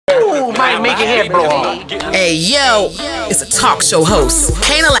who might make your head blow off. Hey, yo, it's a talk show host,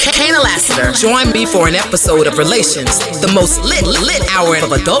 Kaynah Lassiter. Join me for an episode of Relations, the most lit hour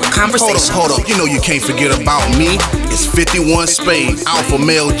of adult conversation. Hold up, you know you can't forget about me. It's 51 Spade, alpha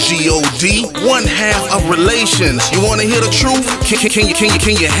male G-O-D, one half of Relations. You wanna hear the truth?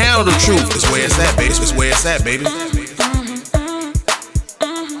 Can you handle the truth? It's where it's at, baby. It's where it's at, baby.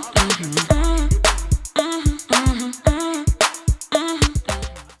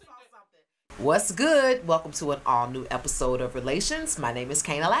 What's good? Welcome to an all-new episode of Relations. My name is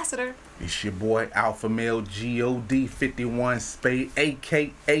Kaynah Lassiter. It's your boy, alpha male G-O-D, 51 Spade,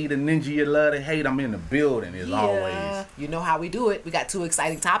 a.k.a. the ninja you love to hate. I'm in the building as always. You know how we do it. We got two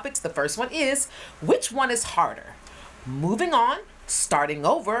exciting topics. The first one is, which one is harder? Moving on, starting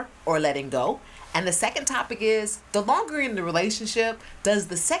over, or letting go? And the second topic is, the longer you're in the relationship, does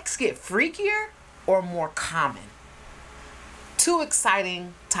the sex get freakier or more common? Two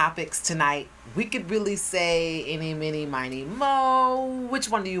exciting topics tonight. We could really say any, mini, miny, mo. Which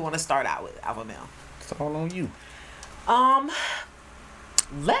one do you want to start out with, Alpha Male? It's all on you.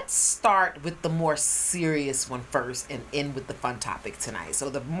 Let's start with the more serious one first and end with the fun topic tonight.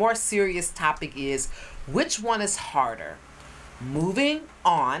 So the more serious topic is, which one is harder? Moving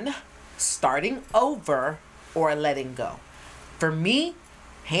on, starting over, or letting go? For me,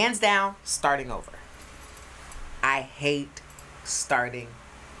 hands down, starting over. I hate starting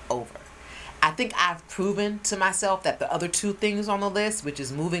over. I think I've proven to myself that the other two things on the list, which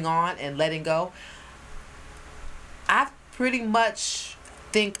is moving on and letting go, I pretty much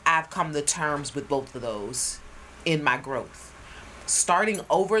think I've come to terms with both of those in my growth. Starting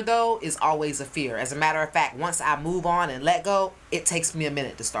over, though, is always a fear. As a matter of fact, once I move on and let go, it takes me a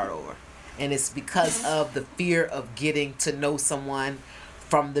minute to start over. And it's because of the fear of getting to know someone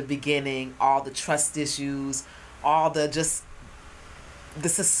from the beginning, all the trust issues, all the just the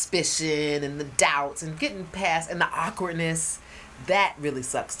suspicion and the doubts and getting past and the awkwardness. That really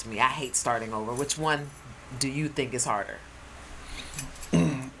sucks to me. I hate starting over. Which one do you think is harder?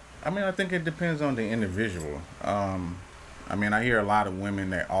 I mean, I think it depends on the individual. I mean, I hear a lot of women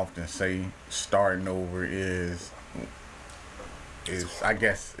that often say starting over is I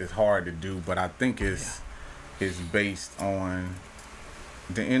guess it's hard to do, but I think it's based on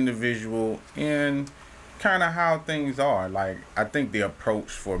the individual and kind of how things are. Like, I think the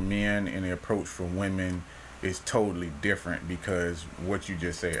approach for men and the approach for women is totally different, because what you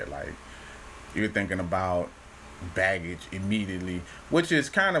just said, like, you're thinking about baggage immediately, which is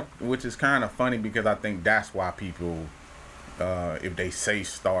kind of funny, because I think that's why people, if they say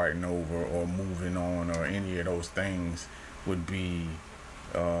starting over or moving on or any of those things, would be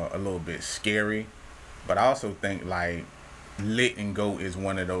a little bit scary. But I also think, like, letting go is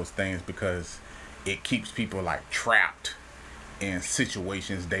one of those things, because it keeps people, like, trapped in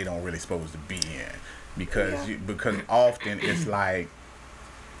situations they don't really supposed to be in, because often it's like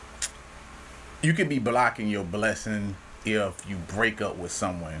you could be blocking your blessing if you break up with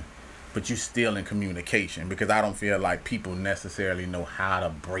someone, but you're still in communication, because I don't feel like people necessarily know how to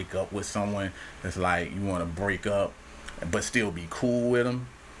break up with someone. It's like you want to break up but still be cool with them,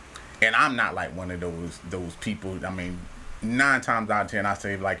 and I'm not like one of those people. I mean, 9 times out of 10, I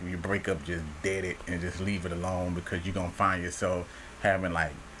say, like, if you break up, just dead it and just leave it alone, because you're gonna find yourself having,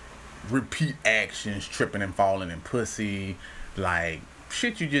 like, repeat actions, tripping and falling in pussy, like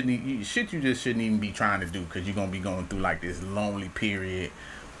shit you just shouldn't even be trying to do, because you're gonna be going through, like, this lonely period,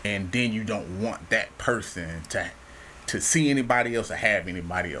 and then you don't want that person to see anybody else or have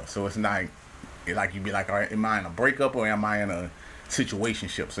anybody else. So it's not like you be like, all right, am I in a breakup or am I in a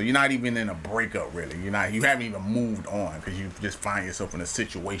situationship? So you're not even in a breakup, really. You haven't even moved on, because you just find yourself in a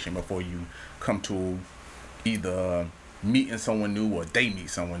situation before you come to either meeting someone new or they meet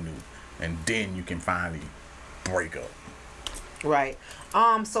someone new, and then you can finally break up. Right.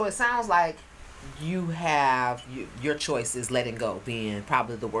 So it sounds like you have your choice is letting go being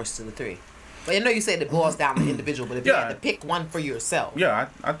probably the worst of the three. But I know you said it boils down to the individual, but if you had to pick one for yourself. Yeah,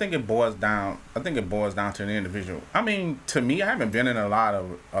 I think it boils down to the individual. I mean, to me, I haven't been in a lot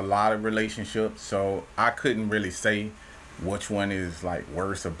of relationships, so I couldn't really say which one is, like,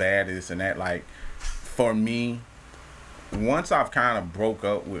 worse or bad, this and that. Like, for me, once I've kind of broke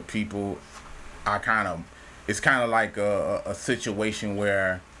up with people, it's kind of like a situation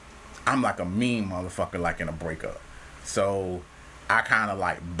where I'm like a mean motherfucker, like, in a breakup. So I kind of,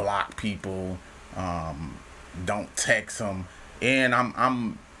 like, block people, don't text them, and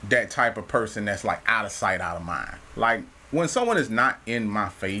I'm that type of person that's, like, out of sight, out of mind. Like, when someone is not in my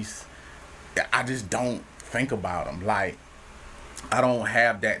face, I just don't think about them. Like, I don't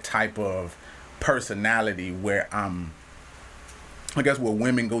have that type of personality where I'm I guess where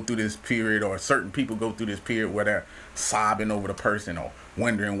women go through this period, or certain people go through this period where they're sobbing over the person, or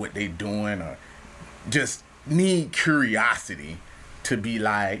wondering what they doing, or just need curiosity to be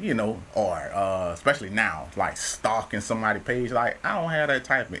like, you know, or especially now, like stalking somebody's page. Like, I don't have that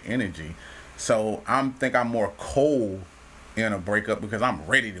type of energy. So I'm more cold in a breakup because I'm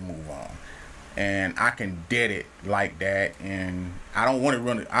ready to move on. And I can dead it like that, and I don't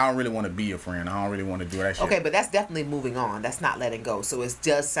really want to be your friend. I don't really want to do that shit. Okay, but that's definitely moving on. That's not letting go. So it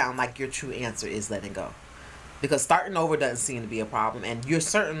does sound like your true answer is letting go. Because starting over doesn't seem to be a problem, and you're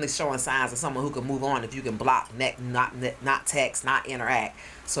certainly showing signs of someone who can move on if you can block, not text, not interact.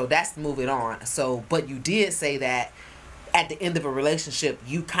 So that's moving on. So, but you did say that at the end of a relationship,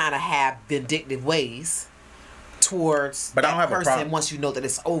 you kind of have vindictive ways towards that person once you know that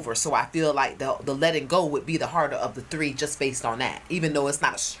it's over. So I feel like the letting go would be the harder of the three, just based on that. Even though it's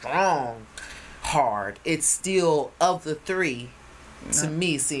not a strong hard, it's still, of the three, to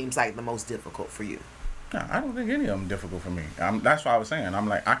me, seems like the most difficult for you. No, I don't think any of them difficult for me. That's what I was saying. I'm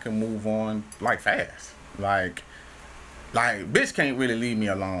like, I can move on like fast. Like bitch can't really leave me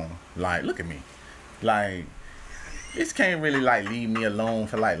alone. Like, look at me. Like, bitch can't really like leave me alone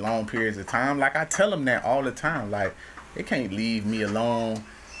for like long periods of time. Like, I tell them that all the time. Like, they can't leave me alone.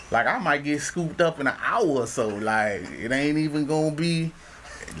 Like, I might get scooped up in an hour or so. Like, it ain't even gonna be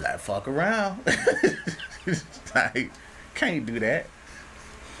like, fuck around. Like, can't do that.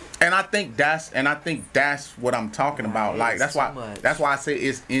 And I think that's what I'm talking about. Like, that's why I say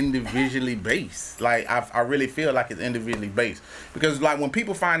it's individually based. Like, I really feel like it's individually based, because like when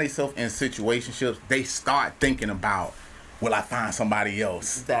people find themselves in situationships, they start thinking about, will I find somebody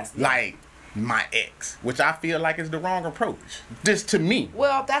else like my ex, which I feel like is the wrong approach, just to me.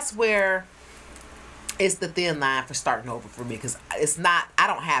 Well, that's where it's the thin line for starting over for me, because it's not, I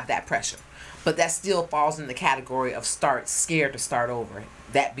don't have that pressure, but that still falls in the category of scared to start over.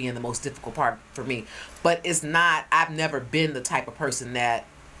 That being the most difficult part for me. But it's not, I've never been the type of person that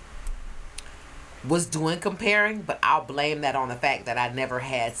was doing comparing, but I'll blame that on the fact that I never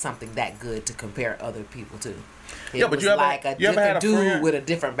had something that good to compare other people to. It was like a different dude with a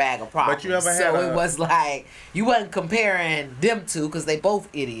different bag of problems. It was like, you wasn't comparing them two because they both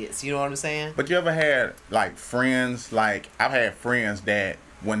idiots. You know what I'm saying? But you ever had like friends, like I've had friends that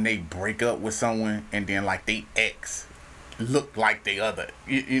when they break up with someone and then like they ex look like the other,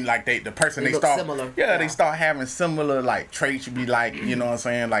 like the person they start similar. Yeah, they start having similar like traits. You be like, you know what I'm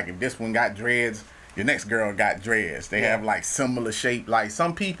saying, like if this one got dreads, your next girl got dreads. They have like similar shape. Like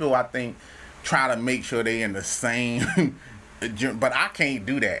some people, I think, try to make sure they in the same but I can't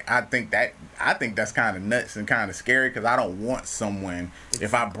do that. I think that's kind of nuts and kind of scary, because I don't want someone,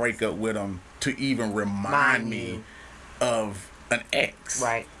 if I break up with them, to even remind me of an ex.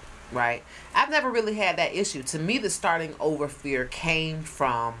 Right. I've never really had that issue. To me, the starting over fear came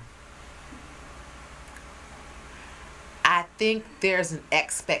from, I think there's an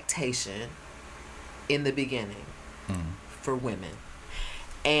expectation in the beginning for women.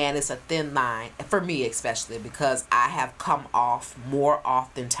 And it's a thin line, for me especially, because I have come off more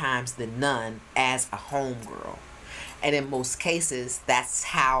oftentimes than none as a homegirl. And in most cases, that's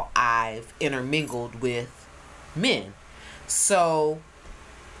how I've intermingled with men. So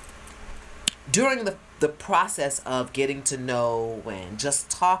during the process of getting to know and just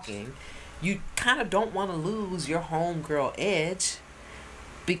talking, you kind of don't want to lose your homegirl edge.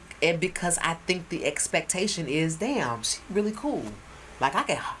 And because I think the expectation is, damn, she's really cool. Like, I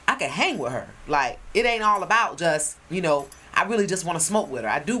can hang with her. Like, it ain't all about just, you know, I really just want to smoke with her.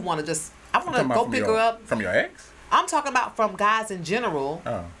 I do want to I want to go pick her up. From your ex? I'm talking about from guys in general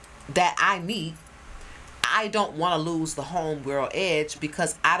that I meet. I don't want to lose the homegirl edge,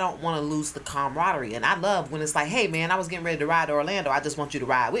 because I don't want to lose the camaraderie. And I love when it's like, hey, man, I was getting ready to ride to Orlando. I just want you to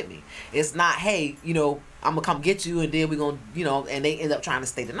ride with me. It's not, hey, you know, I'm going to come get you and then we're going to, you know, and they end up trying to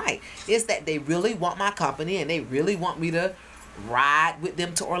stay the night. It's that they really want my company and they really want me to ride with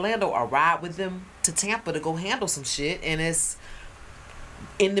them to Orlando or ride with them to Tampa to go handle some shit. And it's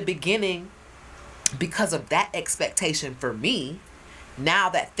in the beginning, because of that expectation for me, now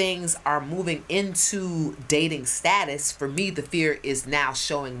that things are moving into dating status, for me, the fear is now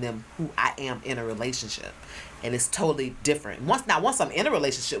showing them who I am in a relationship. And it's totally different. Once I'm in a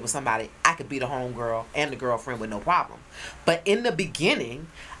relationship with somebody, I could be the homegirl and the girlfriend with no problem. But in the beginning,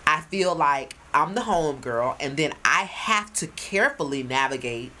 I feel like I'm the homegirl, and then I have to carefully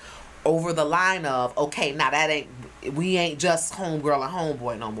navigate over the line of, okay, now we ain't just homegirl and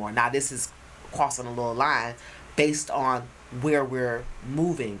homeboy no more. Now this is crossing a little line based on where we're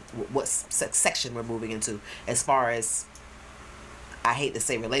moving, what section we're moving into, as far as I hate to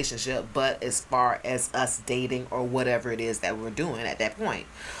say relationship, but as far as us dating or whatever it is that we're doing at that point.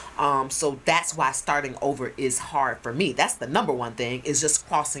 So that's why starting over is hard for me. That's the number one thing, is just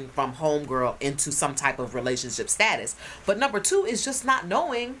crossing from homegirl into some type of relationship status. But number two is just not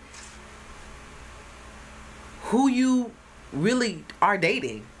knowing who you really are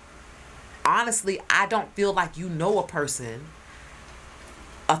dating. Honestly, I don't feel like you know a person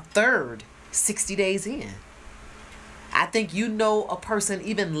a third 60 days in. I think you know a person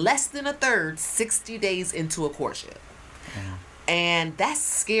even less than a third 60 days into a courtship. And that's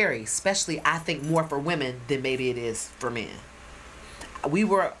scary, especially I think more for women than maybe it is for men.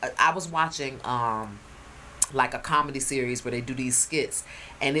 I was watching like a comedy series where they do these skits,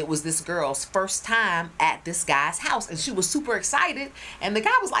 and it was this girl's first time at this guy's house, and she was super excited, and the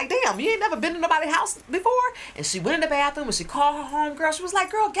guy was like, damn, you ain't never been to nobody's house before? And she went in the bathroom and she called her home girl. She was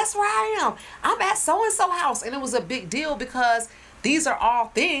like, girl, guess where I am? I'm at so-and-so house. And it was a big deal because these are all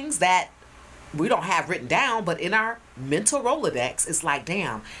things that we don't have written down, but in our mental Rolodex, it's like,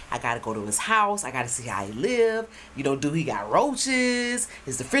 damn, I gotta go to his house. I gotta see how he live. You know, do he got roaches?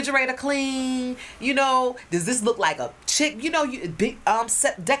 Is the refrigerator clean? You know, does this look like a chick? You know, you big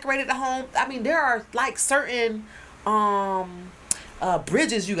decorated the home. I mean, there are like certain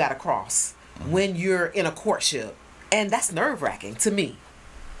bridges you gotta cross when you're in a courtship, and that's nerve-wracking to me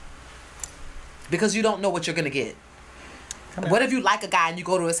because you don't know what you're gonna get. What if you like a guy and you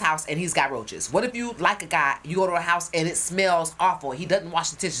go to his house and he's got roaches? What if you like a guy, you go to a house and it smells awful? He doesn't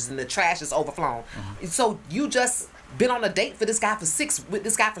wash the dishes and the trash is overflown. So you just been on a date with this guy for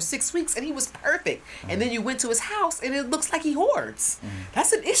 6 weeks and he was perfect. And then you went to his house and it looks like he hoards.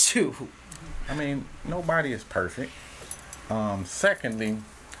 That's an issue. I mean, nobody is perfect. Secondly,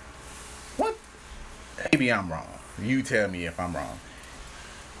 maybe I'm wrong. You tell me if I'm wrong.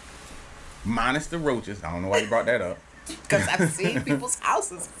 Minus the roaches. I don't know why you brought that up. Because I've seen people's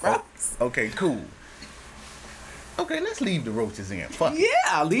houses, bro. Okay, cool. Okay, let's leave the roaches in. Fuck.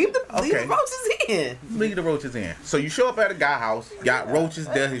 Yeah, leave the roaches in. Leave the roaches in. So you show up at a guy's house, got roaches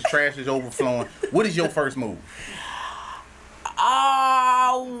there, his trash is overflowing. What is your first move?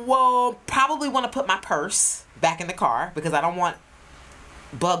 Well, probably want to put my purse back in the car because I don't want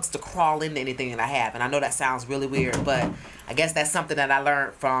bugs to crawl into anything that I have. And I know that sounds really weird, but I guess that's something that I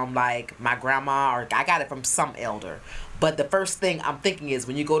learned from like my grandma, or I got it from some elder. But the first thing I'm thinking is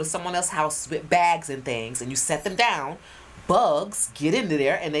when you go to someone else's house with bags and things and you set them down, bugs get into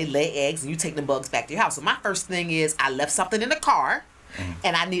there and they lay eggs and you take the bugs back to your house. So my first thing is I left something in the car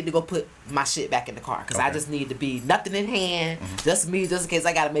and I need to go put my shit back in the car because I just need to be nothing in hand, just me, just in case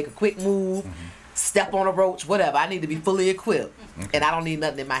I got to make a quick move, step on a roach, whatever. I need to be fully equipped and I don't need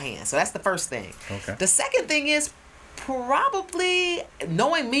nothing in my hand. So that's the first thing. The second thing is probably,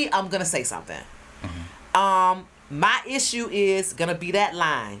 knowing me, I'm going to say something. My issue is going to be that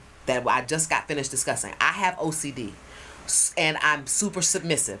line that I just got finished discussing. I have OCD and I'm super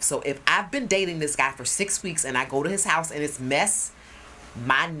submissive. So if I've been dating this guy for 6 weeks and I go to his house and it's mess,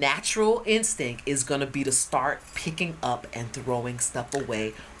 my natural instinct is going to be to start picking up and throwing stuff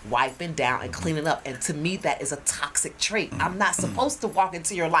away, wiping down and cleaning up. And to me, that is a toxic trait. I'm not supposed to walk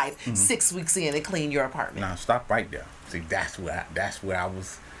into your life 6 weeks in and clean your apartment. Now stop right there. See, that's where I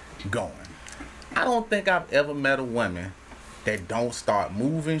was going. I don't think I've ever met a woman that don't start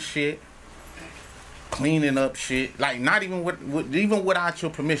moving shit, cleaning up shit, like not even even without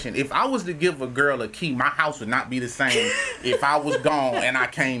your permission. If I was to give a girl a key, my house would not be the same if I was gone and I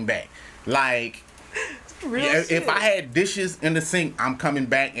came back. Like, if I had dishes in the sink, I'm coming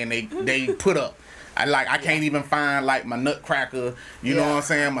back and they put up. I can't even find like my nutcracker, you know what I'm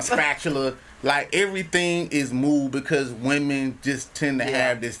saying, my spatula. Like everything is moved because women just tend to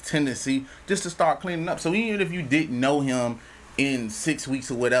have this tendency just to start cleaning up. So even if you didn't know him in 6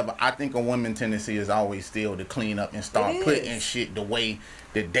 weeks or whatever, I think a woman tendency is always still to clean up and start putting shit the way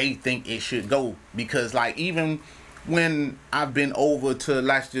that they think it should go. Because like even when I've been over to,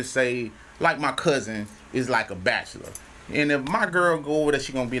 let's just say, like my cousin is like a bachelor. And if my girl go over there,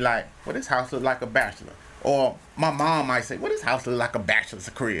 she gonna be like, well, this house look like a bachelor. Or my mom might say, well, this house look like a bachelor's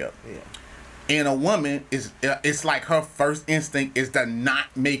crib. Yeah. And a woman it's like her first instinct is to not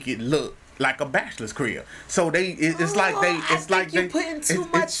make it look like a bachelor's crib. So it's like you're putting too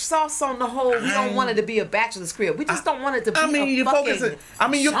much sauce on the whole. We don't want it to be a bachelor's crib. We just don't want it to be a fucking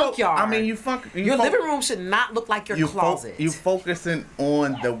junkyard. Your living room should not look like your closet. You focusing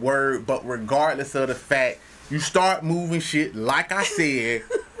on the word, but regardless of the fact, you start moving shit, like I said,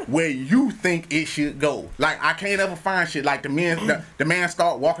 where you think it should go. Like, I can't ever find shit like the man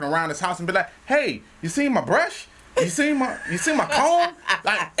start walking around his house and be like, hey, you see my brush? You see my comb?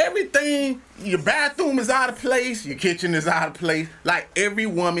 Like everything, your bathroom is out of place, your kitchen is out of place. Like every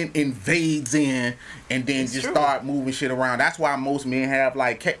woman invades in and then just start moving shit around. That's why most men have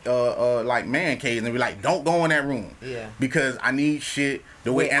like man caves and be like, don't go in that room. Yeah. Because I need shit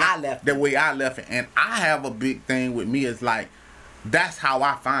the way I left it. And I have a big thing with me is like, that's how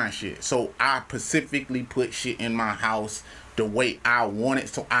I find shit. So I specifically put shit in my house the way I want it,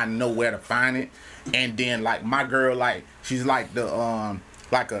 so I know where to find it. And then like my girl, like she's like the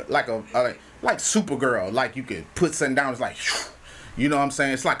like Supergirl. Like you could put something down, it's like, you know what I'm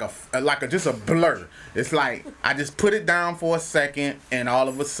saying? It's like a just a blur. It's like I just put it down for a second, and all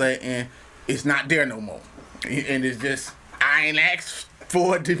of a sudden it's not there no more. And it's just, I ain't asked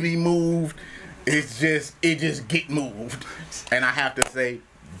for it to be moved. It just get moved, and I have to say,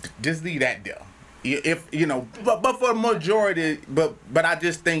 just leave that there. If you know, but for the majority, but I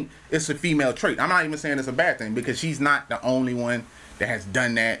just think it's a female trait. I'm not even saying it's a bad thing, because she's not the only one that has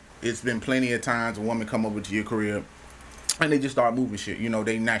done that. It's been plenty of times a woman come over to your crib and they just start moving shit. You know,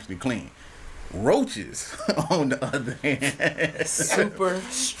 they naturally clean. Roaches, on the other hand, super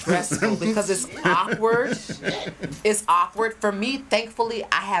stressful because it's awkward. It's awkward for me. Thankfully,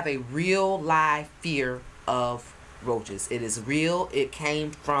 I have a real live fear of roaches. It is real. It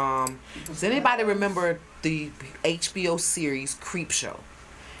came from, does anybody remember the HBO series Creepshow?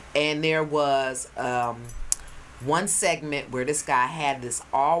 And there was one segment where this guy had this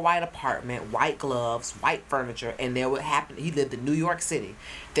all white apartment, white gloves, white furniture, and there would happen, he lived in New York City.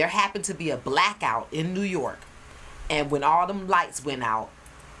 There happened to be a blackout in New York, and when all them lights went out,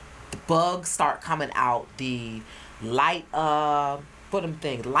 the bugs start coming out, the light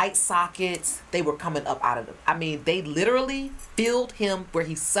light sockets, they were coming up out of them. I mean, they literally filled him where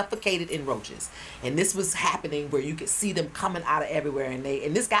he suffocated in roaches. And this was happening where you could see them coming out of everywhere, and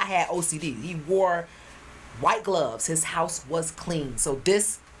this guy had OCD. He wore white gloves. His house was clean. So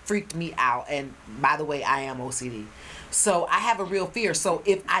this freaked me out. And by the way, I am OCD. So I have a real fear. So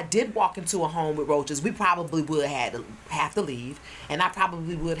if I did walk into a home with roaches, we probably would have to leave. And I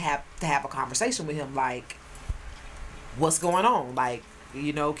probably would have to have a conversation with him, like, what's going on? Like,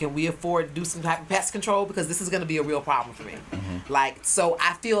 you know, can we afford to do some type of pest control? Because this is going to be a real problem for me. Mm-hmm. Like, so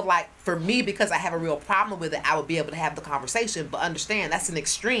I feel like for me, because I have a real problem with it, I would be able to have the conversation. But understand, that's an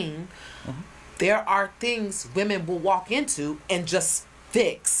extreme. Mm-hmm. There are things women will walk into and just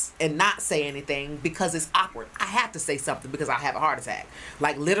fix and not say anything because it's awkward. I have to say something because I have a heart attack.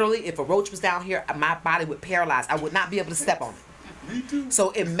 Like literally, if a roach was down here, my body would paralyze. I would not be able to step on it. Me too.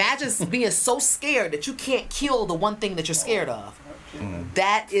 So imagine being so scared that you can't kill the one thing that you're scared of. Mm.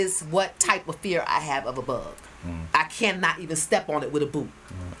 That is what type of fear I have of a bug. Mm. I cannot even step on it with a boot.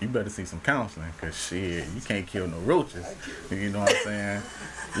 You better see some counseling, because shit, you can't kill no roaches. You know what I'm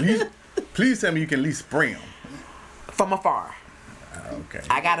saying? Please tell me you can at least spray them. From afar. Okay.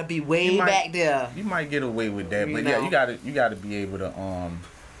 I gotta be way back there. You might get away with that, but yeah, you gotta be able to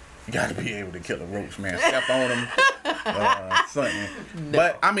kill a roach, man. Step on them, something. No.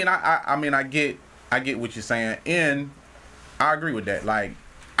 But I mean, I get what you're saying, and I agree with that. Like,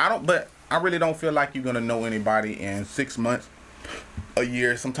 I really don't feel like you're gonna know anybody in 6 months, a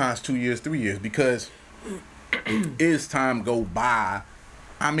year, sometimes 2 years, 3 years, because as time go by,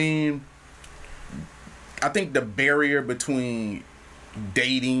 I mean, I think the barrier between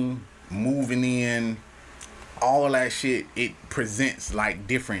dating, moving in, all that shit, it presents like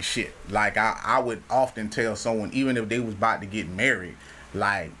different shit. Like I would often tell someone, even if they was about to get married,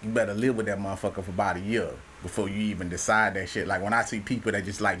 like, you better live with that motherfucker for about a year before you even decide that shit. Like when I see people that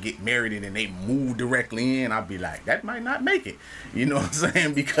just like get married and then they move directly in, I'll be like, that might not make it. You know what I'm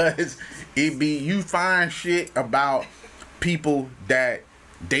saying? Because you find shit about people that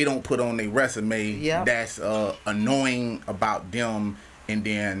they don't put on their resume. Yep. That's annoying about them, and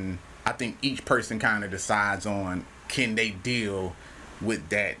then I think each person kind of decides on, can they deal with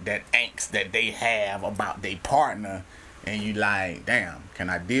that angst that they have about their partner, and you like, damn, can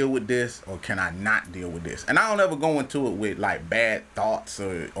I deal with this or can I not deal with this? And I don't ever go into it with like bad thoughts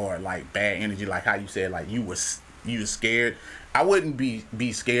or like bad energy, like how you said, like you was scared. I wouldn't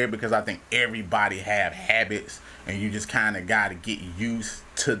be scared, because I think everybody have habits, and you just kind of got to get used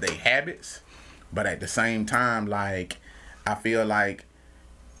to their habits. But at the same time, like, I feel like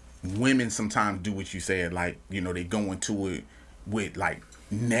women sometimes do what you said, like, you know, they go into it with like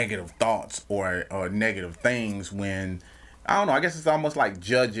negative thoughts or negative things, when I don't know, I guess it's almost like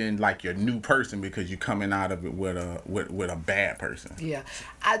judging like your new person because you're coming out of it with a bad person. Yeah.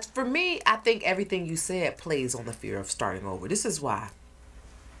 For me, I think everything you said plays on the fear of starting over. This is why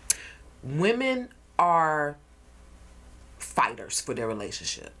women are fighters for their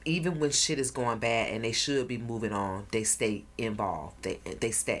relationship. Even when shit is going bad and they should be moving on, they stay involved.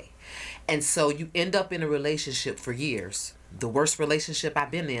 They stay. And so you end up in a relationship for years. The worst relationship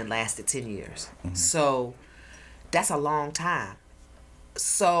I've been in lasted 10 years. So that's a long time.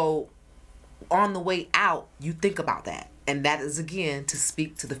 So on the way out, you think about that. And that is, again, to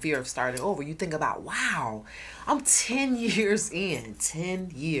speak to the fear of starting over. You think about, wow, I'm 10 years in.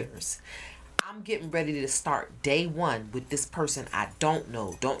 10 years. I'm getting ready to start day one with this person I don't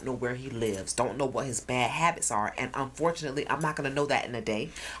know where he lives, don't know what his bad habits are. And unfortunately, I'm not going to know that in a day.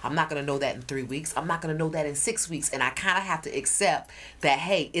 I'm not going to know that in 3 weeks. I'm not going to know that in 6 weeks. And I kind of have to accept that,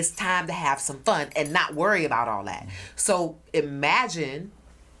 hey, it's time to have some fun and not worry about all that. So imagine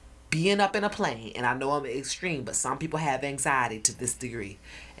being up in a plane, and I know I'm extreme, but some people have anxiety to this degree.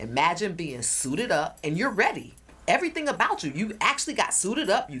 Imagine being suited up and you're ready. Everything about you actually got suited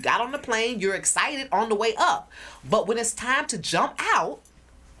up, you got on the plane, you're excited on the way up. But when it's time to jump out,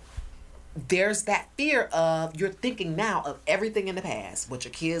 there's that fear of, you're thinking now of everything in the past, what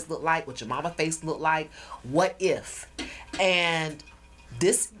your kids look like, what your mama face look like, what if. And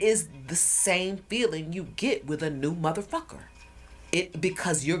this is the same feeling you get with a new motherfucker.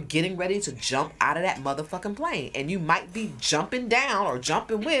 Because you're getting ready to jump out of that motherfucking plane, and you might be jumping down or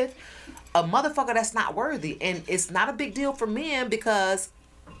jumping with a motherfucker that's not worthy. And it's not a big deal for men, because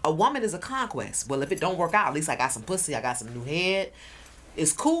a woman is a conquest. Well, if it don't work out, at least I got some pussy, I got some new head.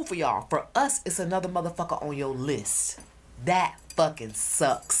 It's cool for y'all. For us, it's another motherfucker on your list. That fucking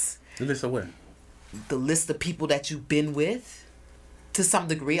sucks. The list of what? The list of people that you've been with, to some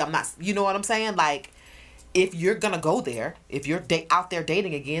degree. I'm not, you know what I'm saying? Like, if you're going to go there, if you're out there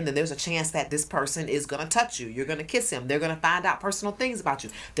dating again, then there's a chance that this person is going to touch you. You're going to kiss him. They're going to find out personal things about you.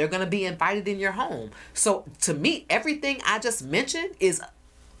 They're going to be invited in your home. So to me, everything I just mentioned is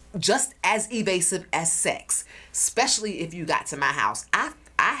just as evasive as sex, especially if you got to my house. I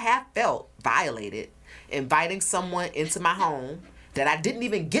have felt violated inviting someone into my home that I didn't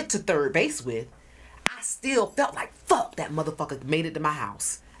even get to third base with. I still felt like, fuck, that motherfucker made it to my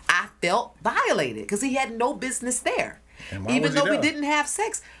house. I felt violated because he had no business there. Even though we didn't have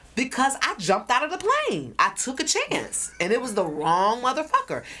sex, because I jumped out of the plane. I took a chance, and it was the wrong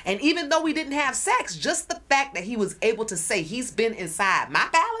motherfucker. And even though we didn't have sex, just the fact that he was able to say he's been inside my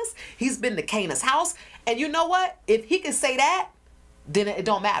palace, he's been to Kaynah's house, and you know what? If he can say that, then it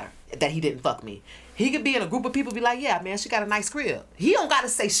don't matter that he didn't fuck me. He could be in a group of people, be like, yeah, man, she got a nice crib. He don't got to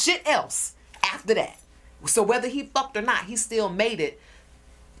say shit else after that. So whether he fucked or not, he still made it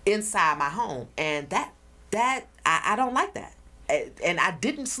inside my home. And I don't like that. And I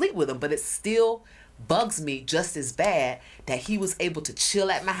didn't sleep with him, but it still bugs me just as bad that he was able to chill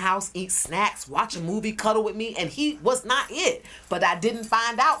at my house, eat snacks, watch a movie, cuddle with me, and he was not it. But I didn't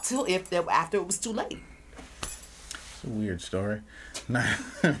find out till after it was too late. It's a weird story.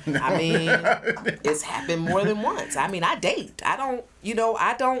 I mean, it's happened more than once. I mean, I date. I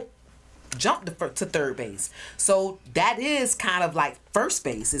don't jump to third base. So that is kind of like first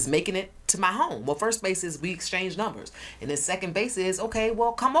base is making it to my home. Well, first base is we exchange numbers. And then second base is, okay,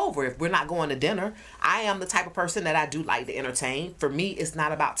 well, come over if we're not going to dinner. I am the type of person that I do like to entertain. For me, it's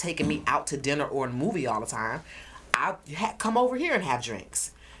not about taking me out to dinner or a movie all the time. I come over here and have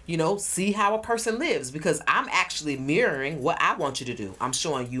drinks. You know, see how a person lives, because I'm actually mirroring what I want you to do. I'm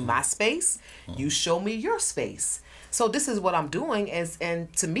showing you my space. You show me your space. So this is what I'm doing,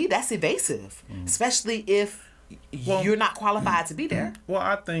 and to me, that's evasive, especially if you're not qualified to be there. Well,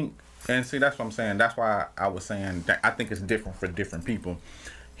 I think, and see, that's what I'm saying. That's why I was saying that I think it's different for different people.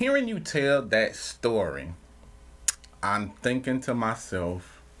 Hearing you tell that story, I'm thinking to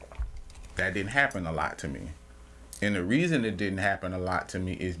myself, that didn't happen a lot to me. And the reason it didn't happen a lot to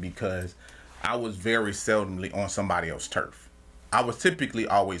me is because I was very seldomly on somebody else's turf. I was typically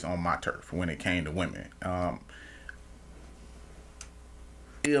always on my turf when it came to women.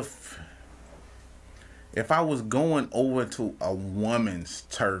 If I was going over to a woman's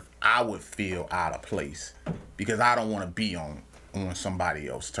turf, I would feel out of place because I don't want to be on somebody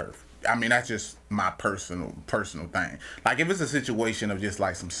else's turf. I mean, that's just my personal thing. Like, if it's a situation of just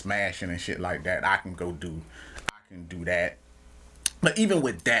like some smashing and shit like that, I can do that. But even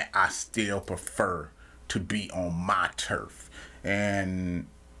with that, I still prefer to be on my turf. And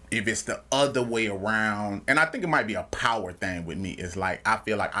if it's the other way around, and I think it might be a power thing with me, it's like I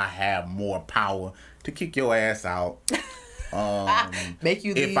feel like I have more power to kick your ass out. Make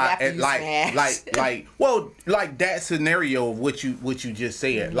you leave after you smash. like that scenario of what you just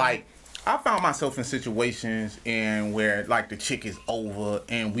said. Mm-hmm. Like, I found myself in situations where like the chick is over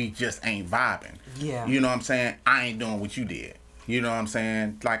and we just ain't vibing. Yeah. You know what I'm saying? I ain't doing what you did. You know what I'm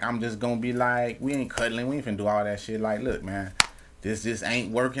saying? Like, I'm just gonna be like, we ain't cuddling, we ain't finna do all that shit. Like, look, man, this just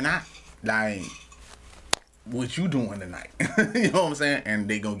ain't working out. Like, what you doing tonight? You know what I'm saying? And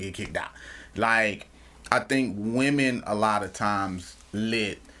they gonna get kicked out. Like, I think women a lot of times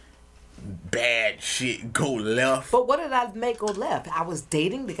let bad shit go left. But what did I make go left? I was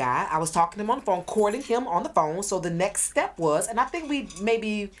dating the guy. I was talking to him on the phone, courting him on the phone. So the next step was, and I think we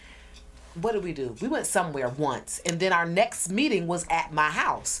maybe, what did we do? We went somewhere once, and then our next meeting was at my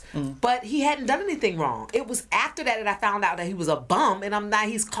house. But he hadn't done anything wrong. It was after that I found out that he was a bum, and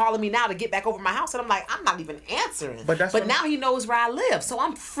he's calling me now to get back over my house, and I'm like, I'm not even answering. But now he knows where I live, so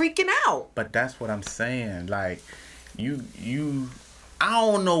I'm freaking out. But that's what I'm saying. Like, you. I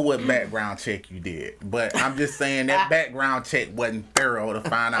don't know what background check you did, but I'm just saying that background check wasn't thorough to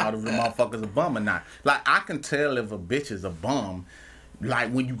find out if the motherfucker's a bum or not. Like, I can tell if a bitch is a bum,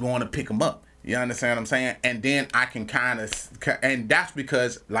 like, when you going to pick them up. You understand what I'm saying? And then I can kind of, and that's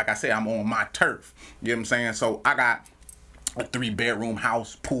because, like I said, I'm on my turf. You know what I'm saying? So I got a 3-bedroom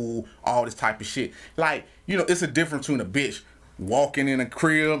house, pool, all this type of shit. Like, you know, it's a difference between a bitch walking in a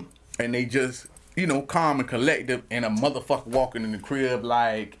crib and they just, you know, calm and collective, and a motherfucker walking in the crib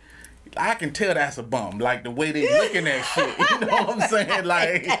like, I can tell that's a bum. Like, the way they looking at shit. You know what I'm saying?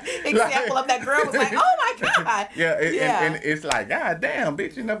 Like, example of that girl was like, oh my God. Yeah, and it's like, God damn,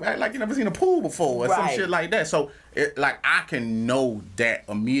 bitch, you never seen a pool before or some shit like that. So, like, I can know that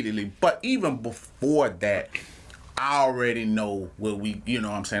immediately. But even before that, I already know what we, you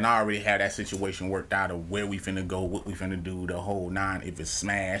know what I'm saying? I already had that situation worked out of where we finna go, what we finna do, the whole nine. If it's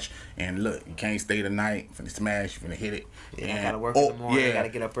smash, and look, you can't stay the night, finna smash, you finna hit it. Yeah, and, I gotta work in the morning, I gotta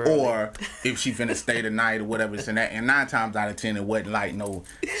get up early. Or if she finna stay the night or whatever, this and that. And 9 times out of 10, it wasn't like no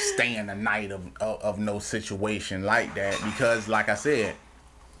staying the night of no situation like that. Because, like I said,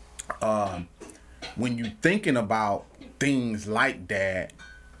 when you thinking about things like that,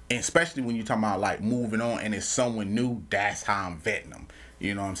 and especially when you're talking about like moving on and it's someone new, that's how I'm vetting them.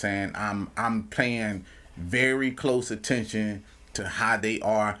 You know what I'm saying? I'm paying very close attention to how they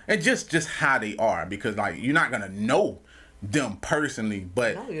are, and just how they are, because like, you're not gonna know them personally,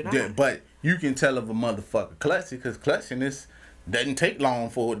 but no, you're not. But you can tell if a motherfucker clutching, because clutching doesn't take long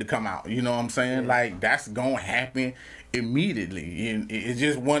for it to come out. You know what I'm saying? Like, that's gonna happen immediately, and it's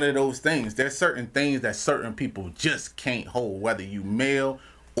just one of those things. There's certain things that certain people just can't hold, whether you male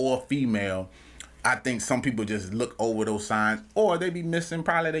or female. I think some people just look over those signs, or they be missing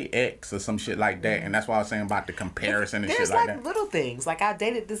probably their ex or some shit like that. And that's why I was saying about the comparison and shit like that. There's like little things. Like, I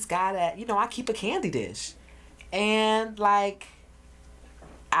dated this guy that, you know, I keep a candy dish. And like,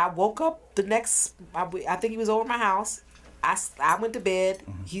 I woke up the next, I think he was over my house. I went to bed.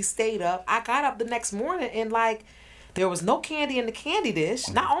 He stayed up. I got up the next morning and like, there was no candy in the candy dish.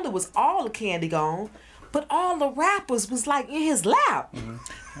 Not only was all the candy gone, but all the wrappers was like in his lap.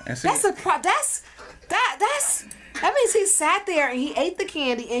 And see, that means he sat there and he ate the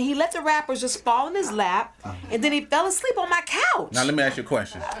candy and he let the wrappers just fall in his lap, and then he fell asleep on my couch. Now let me ask you a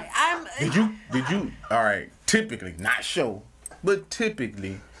question. Did you all right, typically, not sure, but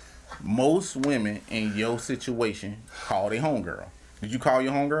typically most women in your situation call their homegirl. Did you call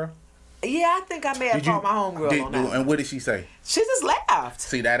your homegirl? Yeah, I think I may have called my homegirl on that. And what did she say? She just laughed.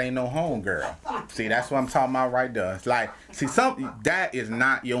 See, that ain't no homegirl. See, that's what I'm talking about right there. It's like, see, that is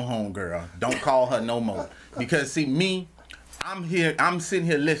not your homegirl. Don't call her no more. Because, see, me, I'm sitting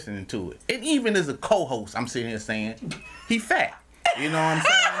here listening to it. And even as a co-host, I'm sitting here saying, he fat. You know what I'm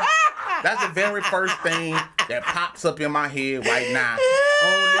saying? That's the very first thing that pops up in my head right now.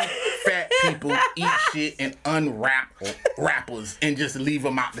 Only fat people eat shit and unwrap wrappers and just leave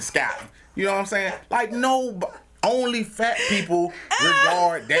them out the sky. You know what I'm saying? Like, no, only fat people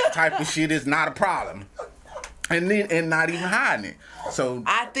regard that type of shit is not a problem. And not even hiding it. So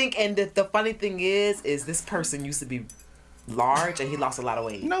I think, and the funny thing is this person used to be large and he lost a lot of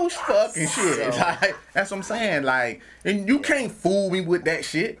weight. No fucking shit. So. Like, that's what I'm saying. Like, and you can't fool me with that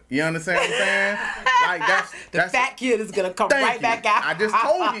shit. You understand what I'm saying? Like, that's the fat kid is gonna come right back out. I just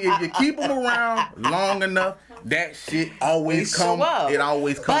told you, if you keep them around long enough, that shit always comes. It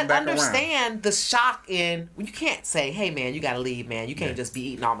always comes back around. But understand the shock in, you can't say, "Hey man, you gotta leave, man. You can't just be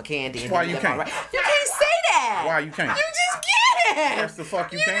eating all my candy." And why you can't? You can't say that. Why you can't? You just can't. Yes, the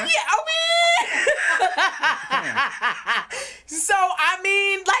fuck you can. Yeah, So I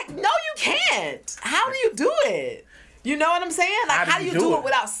mean, like, no, you can't. How do you do it? You know what I'm saying? Like, how do you do it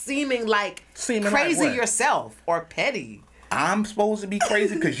without seeming crazy like yourself or petty? I'm supposed to be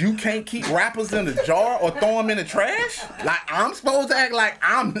crazy because you can't keep rappers in the jar or throw them in the trash? Like, I'm supposed to act like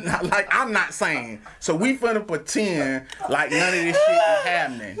I'm not saying. So we finna pretend like none of this shit is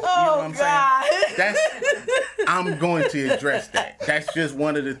happening. You know what I'm saying? I'm going to address that. That's just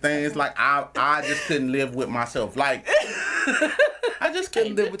one of the things. Like, I just couldn't live with myself. Like, I just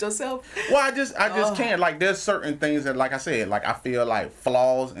can't live with yourself. Well, I just can't. Like, there's certain things that, like I said, like I feel like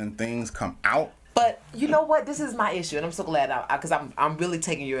flaws and things come out. But you know what? This is my issue, and I'm so glad because I'm really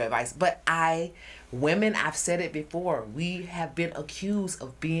taking your advice. But women, I've said it before, we have been accused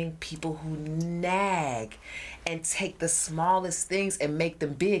of being people who nag and take the smallest things and make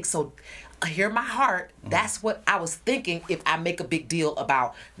them big. So hear my heart. That's what I was thinking. If I make a big deal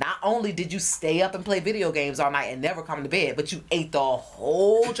about, not only did you stay up and play video games all night and never come to bed, but you ate the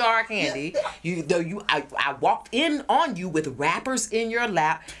whole jar of candy. I walked in on you with wrappers in your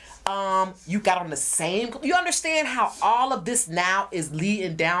lap. You got on the same. You understand how all of this now is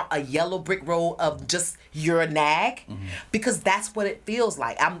leading down a yellow brick road of just you're a nag, because that's what it feels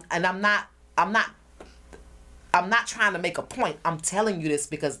like. I'm not trying to make a point. I'm telling you this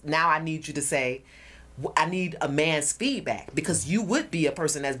because now I need you to say, I need a man's feedback, because you would be a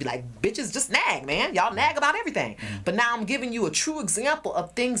person that's be like, bitches just nag, man. Y'all nag about everything. But now I'm giving you a true example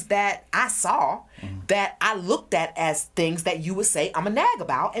of things that I saw that I looked at as things that you would say I'm a nag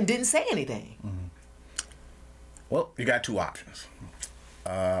about and didn't say anything. Well, you got two options.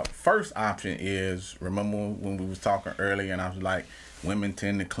 First option is, remember when we was talking earlier and I was like, women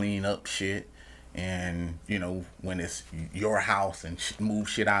tend to clean up shit. And, you know, when it's your house and move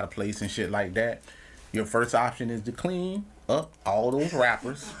shit out of place and shit like that, your first option is to clean up all those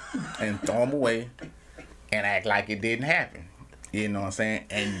wrappers and throw them away and act like it didn't happen. You know what I'm saying?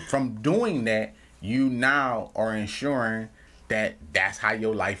 And from doing that, you now are ensuring that that's how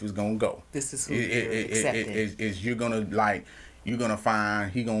your life is going to go. This is who you're accepting. You're going to, like, you're going to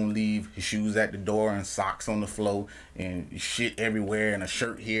find he going to leave his shoes at the door and socks on the floor and shit everywhere and a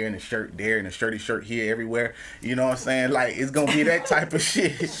shirt here and a shirt there and a shirty shirt here everywhere. You know what I'm saying? Like, it's going to be that type of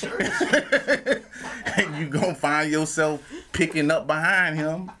shit. And you're going to find yourself picking up behind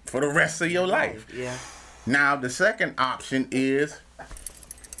him for the rest of your life. Yeah. Now, the second option is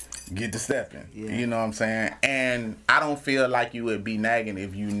get to stepping. Yeah. You know what I'm saying? And I don't feel like you would be nagging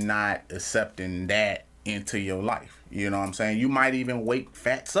if you're not accepting that into your life. You know what I'm saying? You might even wake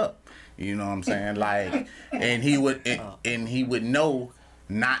Fats up. You know what I'm saying? like, and he would know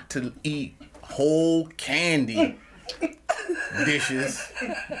not to eat whole candy dishes.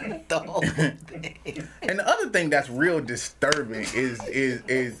 The whole thing. And the other thing that's real disturbing is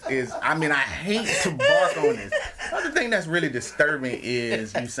I mean, I hate to bark on this. The other thing that's really disturbing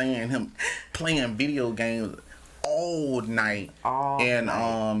is you saying him playing video games all night and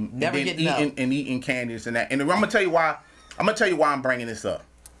never eating candies and that. And I'm gonna tell you why. I'm bringing this up.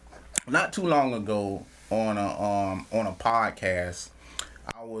 Not too long ago on a podcast,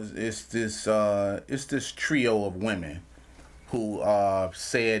 it's this trio of women who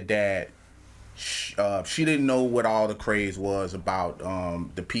said that she didn't know what all the craze was about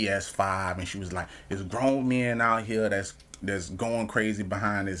the PS5, and she was like, there's grown men out here that's going crazy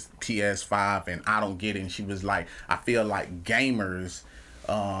behind this PS5, and I don't get it. And she was like, I feel like gamers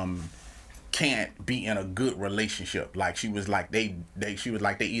can't be in a good relationship. Like, she was like, they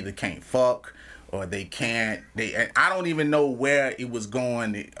either can't fuck or they can't. And I don't even know where it was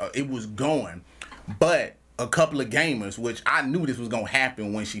going. But a couple of gamers, which I knew this was gonna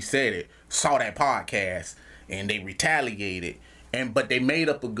happen when she said it, saw that podcast and they retaliated. But they made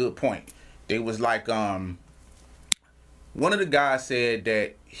up a good point. They was like, one of the guys said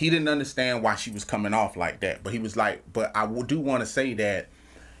that he didn't understand why she was coming off like that. But he was like, but I do want to say that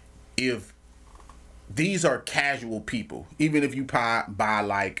if these are casual people, even if you buy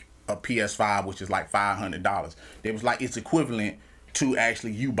like a PS5, which is like $500, they was like, it's equivalent to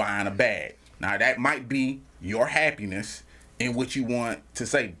actually you buying a bag. Now, that might be your happiness in what you want to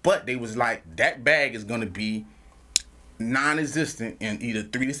say, but they was like, that bag is going to be non-existent in either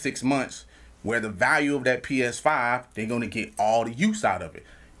 3 to 6 months, where the value of that PS5, they're going to get all the use out of it.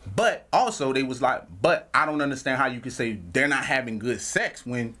 But also, they was like, but I don't understand how you could say they're not having good sex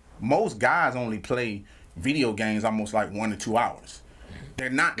when most guys only play video games almost like 1 to 2 hours. They're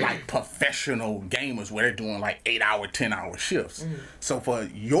not like professional gamers where they're doing like 8-hour, 10-hour shifts. So for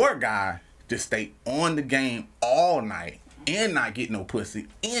your guy to stay on the game all night and not get no pussy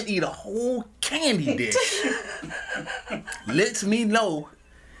and eat a whole candy dish lets me know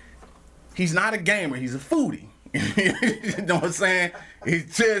he's not a gamer, he's a foodie. You know what I'm saying?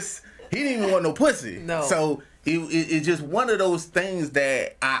 It's just, he didn't even want no pussy. No. So it's just one of those things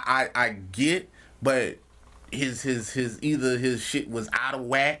that I get, but his either his shit was out of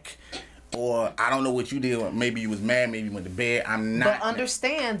whack, or I don't know what you did. Or maybe you was mad. Maybe you went to bed. I'm not. But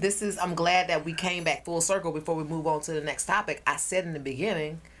understand, I'm glad that we came back full circle before we move on to the next topic. I said in the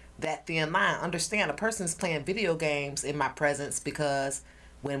beginning that thin line. Understand, a person's playing video games in my presence because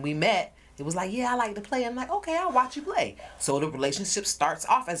when we met, it was like, yeah, I like to play. I'm like, okay, I'll watch you play. So the relationship starts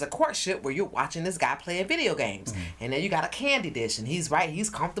off as a courtship where you're watching this guy playing video games. Mm-hmm. And then you got a candy dish, and he's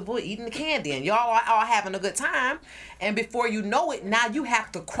comfortable eating the candy, and y'all are all having a good time. And before you know it, now you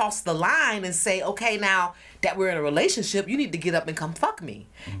have to cross the line and say, okay, now that we're in a relationship, you need to get up and come fuck me.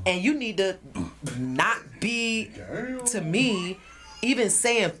 Mm-hmm. And you need to not be, to me, even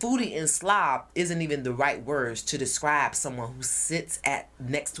saying foodie and slob isn't even the right words to describe someone who sits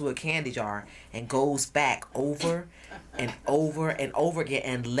next to a candy jar and goes back over and over and over again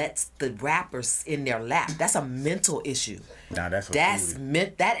and lets the wrappers in their lap. That's a mental issue. Nah, that's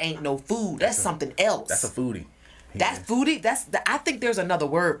that ain't no food. That's something else. That's a foodie. That's foodie. I think there's another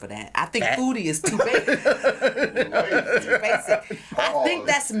word for that. I think foodie is too basic. Too basic. I think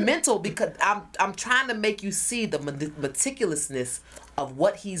that's mental because I'm trying to make you see the meticulousness of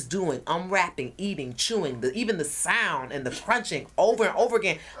what he's doing, unwrapping, eating, chewing, even the sound and the crunching over and over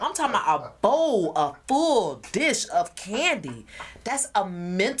again. I'm talking about a bowl, a full dish of candy. That's a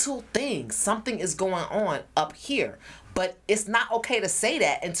mental thing. Something is going on up here. But it's not okay to say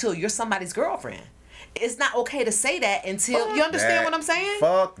that until you're somebody's girlfriend. It's not okay to say that until you understand what I'm saying?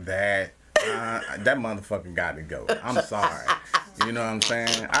 Fuck that. That motherfucker got to go. I'm sorry. You know what I'm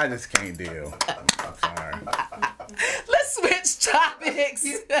saying? I just can't deal. I'm sorry. Let's switch topics.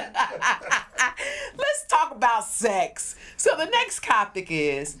 Let's talk about sex. So the next topic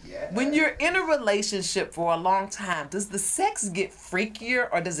is, when you're in a relationship for a long time, does the sex get freakier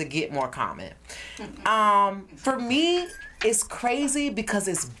or does it get more common? For me, it's crazy because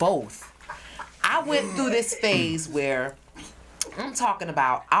it's both. I went through this phase where I'm talking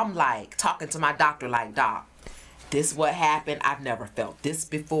to my doctor like, doc, this what happened. I've never felt this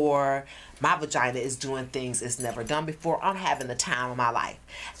before. My vagina is doing things it's never done before. I'm having the time of my life.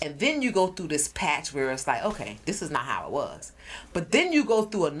 And then you go through this patch where it's like, okay, this is not how it was. But then you go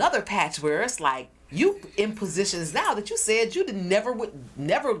through another patch where it's like, you in positions now that you said you would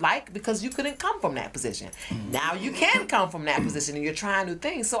never like because you couldn't come from that position. Now you can come from that position and you're trying new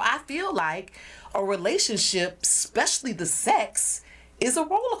things. So I feel like a relationship, especially the sex, is a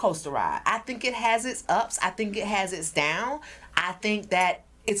roller coaster ride. I think it has its ups. I think it has its down. I think that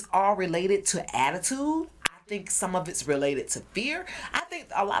it's all related to attitude. I think some of it's related to fear. I think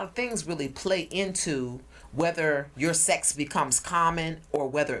a lot of things really play into whether your sex becomes common or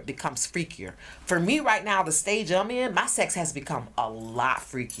whether it becomes freakier. For me right now, the stage I'm in, my sex has become a lot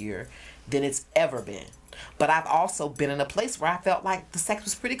freakier than it's ever been. But I've also been in a place where I felt like the sex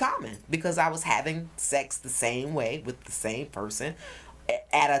was pretty common because I was having sex the same way with the same person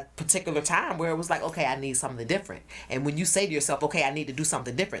at a particular time where it was like, okay, I need something different. And when you say to yourself, okay, I need to do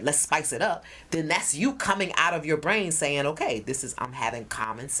something different, let's spice it up, then that's you coming out of your brain saying, okay, I'm having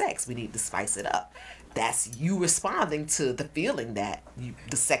common sex, we need to spice it up. That's you responding to the feeling that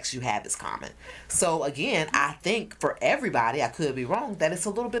the sex you have is common. So again, I think for everybody, I could be wrong, that it's a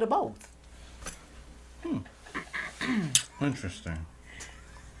little bit of both. Interesting.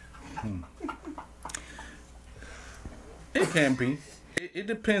 It can be. It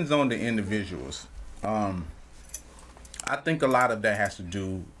depends on the individuals. I think a lot of that has to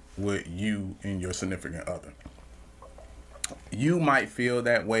do with you and your significant other. You might feel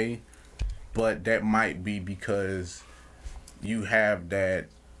that way, but that might be because you have that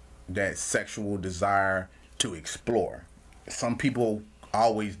sexual desire to explore. Some people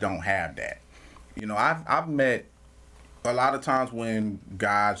always don't have that. You know, I've met a lot of times when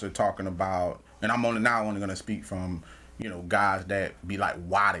guys are talking about, and I'm only going to speak from, you know, guys that be like,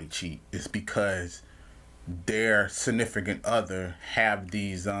 why they cheat. It's because their significant other have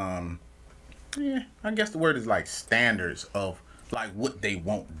these, I guess the word is like standards of like what they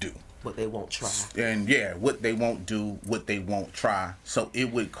won't do. What they won't try. And what they won't do, what they won't try. So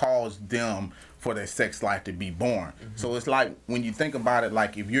it would cause them for their sex life to be born. Mm-hmm. So it's like, when you think about it,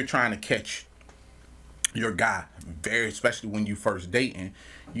 like if you're trying to catch your guy, especially when you first dating,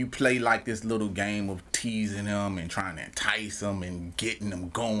 you play like this little game of teasing him and trying to entice him and getting them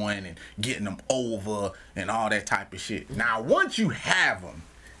going and getting them over and all that type of shit. Mm-hmm. Now, once you have them,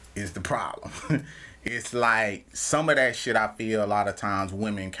 is the problem. It's like some of that shit I feel a lot of times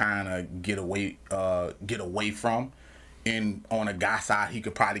women kind of get away from. And on a guy side, he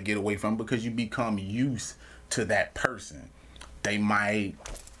could probably get away from because you become used to that person. They might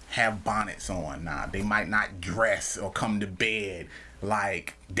have bonnets on now. They might not dress or come to bed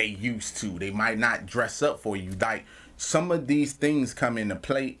like they used to. They might not dress up for you. Like some of these things come into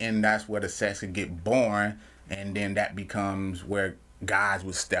play, and that's where the sex can get boring, and then that becomes where guys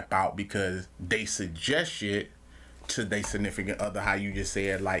would step out because they suggest shit to their significant other, how you just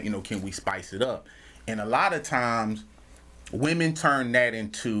said, like, you know, can we spice it up? And a lot of times women turn that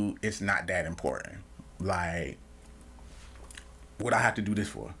into, it's not that important. Like, what I have to do this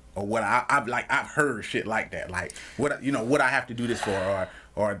for? Or what I've heard shit like that. Like, what, you know, what I have to do this for,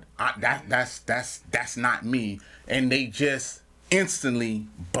 or that's not me. And they just instantly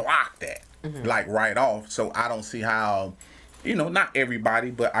block that, like right off. So I don't see how, you know, not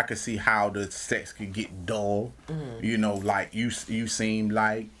everybody, but I could see how the sex could get dull. You know, like you seem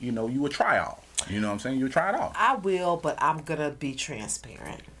like, you know, you would try out. You know what I'm saying? You would try it out. I will, but I'm gonna be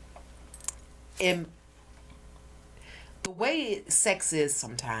transparent. And the way sex is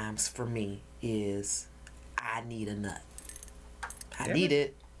sometimes for me is I need a nut. I need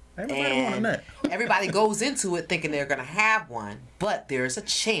it. Everybody want a nut. Everybody goes into it thinking they're gonna have one, but there's a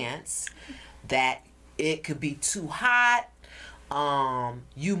chance that it could be too hot.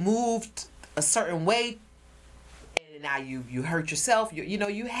 You moved a certain way and now you hurt yourself. You know,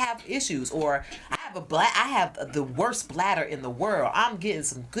 you have issues. Or I have the worst bladder in the world. I'm getting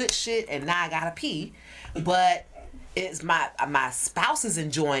some good shit and now I gotta pee, but it's my spouse is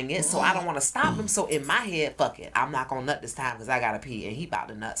enjoying it, so I don't want to stop him. So in my head, fuck it, I'm not gonna nut this time because I gotta pee and he about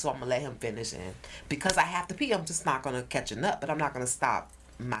to nut, so I'm gonna let him finish. And because I have to pee, I'm just not gonna catch a nut, but I'm not gonna stop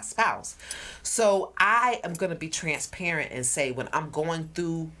my spouse. So I am gonna be transparent and say, when I'm going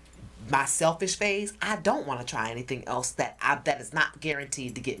through my selfish phase, I don't want to try anything else that is not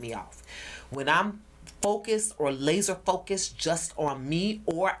guaranteed to get me off. When I'm focused or laser focused just on me,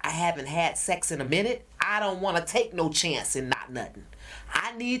 or I haven't had sex in a minute, I don't want to take no chance in not nutting.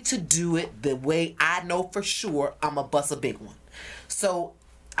 I need to do it the way I know for sure I'm a bust a big one. So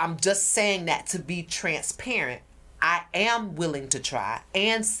I'm just saying that to be transparent. I am willing to try,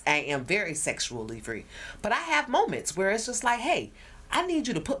 and I am very sexually free, but I have moments where it's just like, hey, I need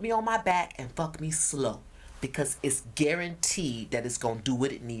you to put me on my back and fuck me slow, because it's guaranteed that it's going to do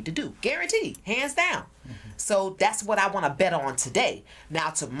what it need to do. Guaranteed. Hands down. So that's what I want to bet on today. Now,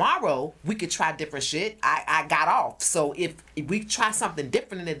 tomorrow, we could try different shit. I got off. So if we try something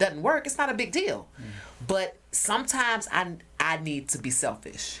different and it doesn't work, it's not a big deal. But sometimes I need to be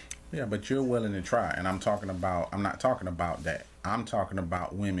selfish. Yeah, but you're willing to try. And I'm not talking about that. I'm talking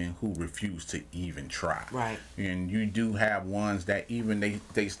about women who refuse to even try. Right. And you do have ones that even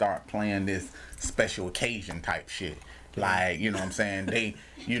they start playing this special occasion type shit. Like, you know what I'm saying? They,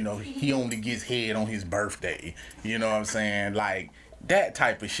 you know, he only gets head on his birthday. You know what I'm saying? Like, that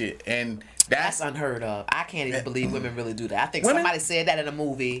type of shit. And that's unheard of. I can't even believe women really do that. I think women, somebody said that in a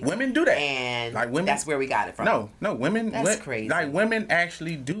movie. Women do that. And like women, that's where we got it from. No, women. That's crazy. Like, women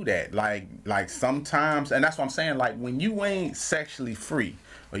actually do that. Like sometimes, and that's what I'm saying. Like, when you ain't sexually free,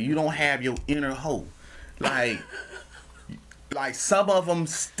 or you don't have your inner hoe, like some of them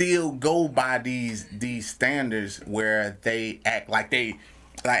still go by these standards where they act like they,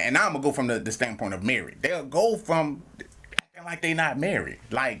 like, and now I'm gonna go from the standpoint of married. They'll go from like they not married,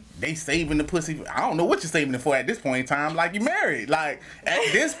 like they saving the pussy. I don't know what you're saving it for at this point in time. Like, you married. Like,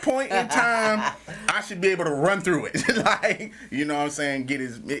 at this point in time, I should be able to run through it. Like, you know what I'm saying? Get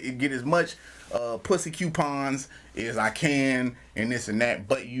as much pussy coupons as I can, and this and that.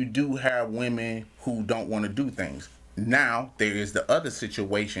 But you do have women who don't want to do things. Now there is the other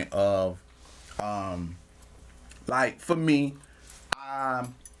situation of, like, for me,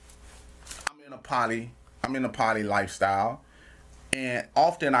 I'm in a poly lifestyle. And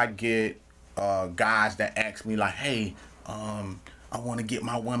often I get guys that ask me, like, hey, I want to get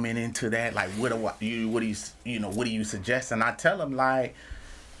my woman into that. Like, what do you suggest? And I tell them, like,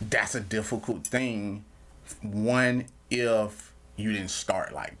 that's a difficult thing. One, if you didn't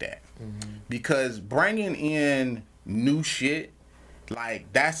start like that. Because bringing in new shit, like,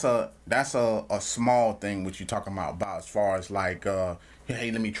 that's a small thing what you're talking about as far as, like,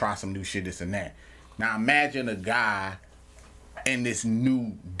 hey, let me try some new shit, this and that. Now imagine a guy in this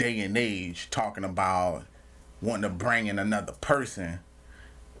new day and age talking about wanting to bring in another person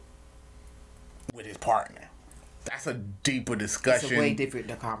with his partner. That's a deeper discussion. It's a way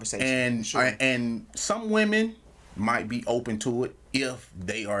different conversation. And sure. And some women might be open to it if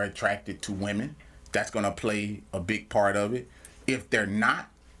they are attracted to women. That's gonna play a big part of it. If they're not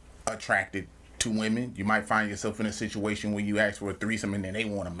attracted to women, you might find yourself in a situation where you ask for a threesome and then they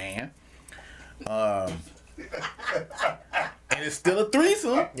want a man. And it's still a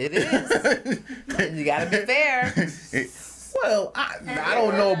threesome. It is. You gotta be fair. Well, I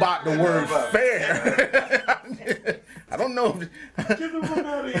don't know about the word fair. I don't know.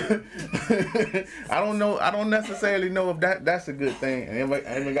 I don't know. I don't necessarily know if that's a good thing. And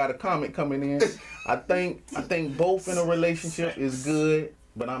we got a comment coming in. I think both in a relationship is good,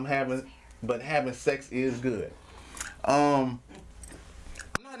 but having sex is good. I'm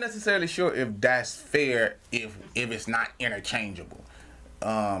not necessarily sure if that's fair if it's not interchangeable.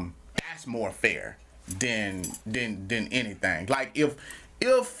 That's more fair than anything. Like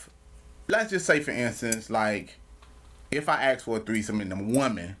if let's just say, for instance, like if I ask for a threesome and the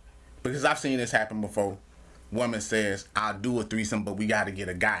woman, because I've seen this happen before, woman says, I'll do a threesome, but we got to get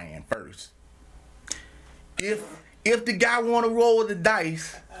a guy in first. If the guy want to roll the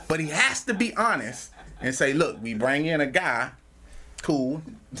dice, but he has to be honest and say, look, we bring in a guy, cool,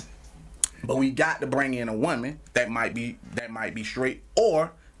 but we got to bring in a woman that might be straight,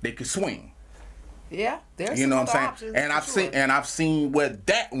 or they could swing. Yeah, there's you know what I'm saying. And I've seen where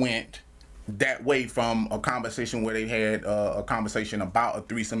that went that way, from a conversation where they had a conversation about a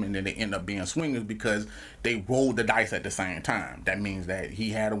threesome and then they end up being swingers because they rolled the dice at the same time. That means that he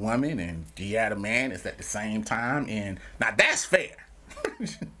had a woman and he had a man. It's at the same time, and now that's fair.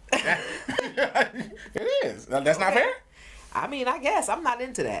 It is. That's not fair. I mean, I guess I'm not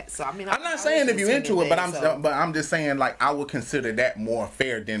into that. So I mean, I'm not saying if you're into it, but I'm just saying, like, I would consider that more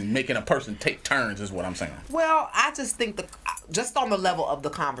fair than making a person take turns, is what I'm saying. Well, I just think just on the level of the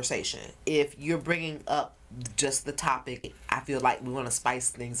conversation, if you're bringing up just the topic, I feel like we want to spice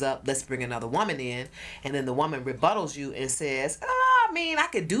things up. Let's bring another woman in, and then the woman rebuttals you and says, I mean, I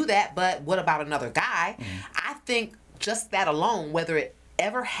could do that, but what about another guy? I think just that alone, whether it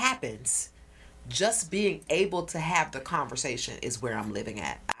ever happens, just being able to have the conversation is where I'm living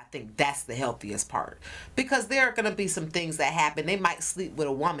at. I think that's the healthiest part, because there are going to be some things that happen. They might sleep with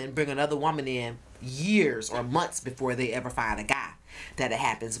a woman, bring another woman in years or months before they ever find a guy that it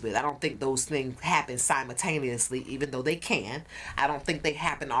happens with. I don't think those things happen simultaneously, even though they can. I don't think they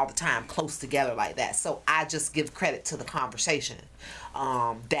happen all the time close together like that. So I just give credit to the conversation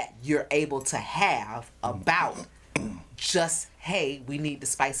that you're able to have about just, hey, we need to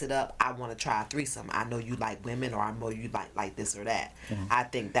spice it up. I want to try a threesome. I know you like women, or I know you like this or that. I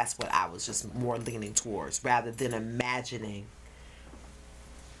think that's what I was just more leaning towards, rather than imagining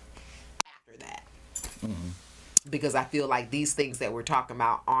after that. Because I feel like these things that we're talking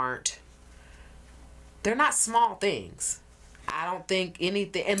about they're not small things. I don't think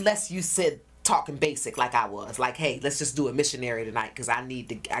anything, unless you said talking basic like I was, like, hey, let's just do a missionary tonight because I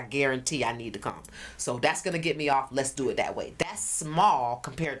guarantee I need to come. So that's going to get me off. Let's do it that way. That's small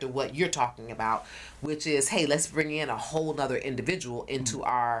compared to what you're talking about, which is, hey, let's bring in a whole nother individual into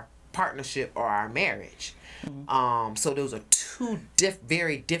our partnership or our marriage. So those are two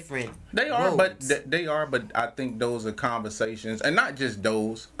very different roads. They are, but I think those are conversations, and not just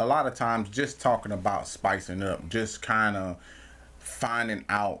those. A lot of times, just talking about spicing up, just kind of finding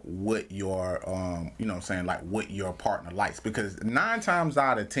out what your you know what I'm saying, like what your partner likes, because 9 times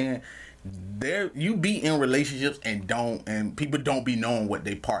out of 10 you be in relationships and people don't be knowing what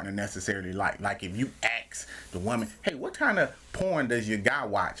their partner necessarily like if you ask the woman, hey, what kind of porn does your guy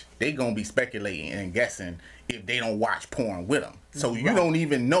watch, they gonna be speculating and guessing if they don't watch porn with them. So you don't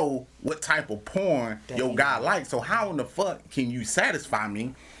even know what type of porn your guy likes. So how in the fuck can you satisfy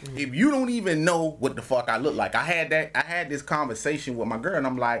me if you don't even know what the fuck I look like? I had this conversation with my girl, and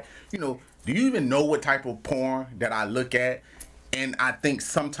I'm like, do you even know what type of porn that I look at? And I think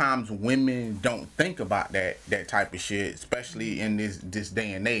sometimes women don't think about that type of shit, especially in this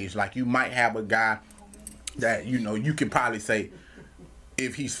day and age. Like, you might have a guy that, you can probably say,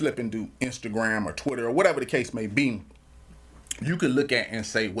 if he's flipping through Instagram or Twitter or whatever the case may be, you could look at and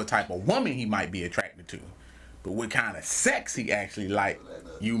say what type of woman he might be attracted to. But what kind of sex he actually like,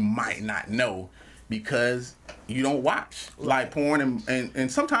 you might not know, because you don't watch like porn,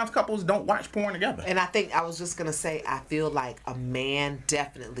 and sometimes couples don't watch porn together. And I think I was just gonna say, I feel like a man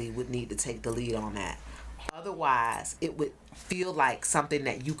definitely would need to take the lead on that. Otherwise, it would feel like something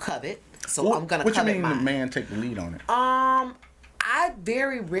that you covet. So I'm gonna. What you mean mine. The man take the lead on it? I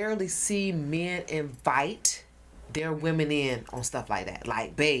very rarely see men invite their women in on stuff like that.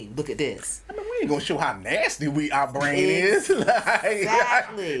 Like, babe, look at this. I mean, we ain't gonna show how nasty our brain is.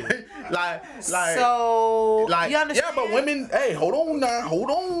 Exactly. So you understand? Yeah, but women, hey, hold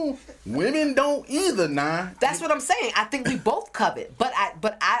on. Women don't either now. That's what I'm saying. I think we both covet, but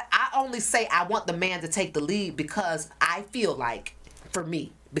I only say I want the man to take the lead because I feel like, for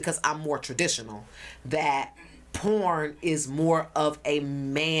me, because I'm more traditional, that porn is more of a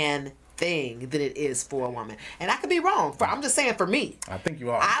man thing than it is for a woman. And I could be wrong. I'm just saying, for me, I think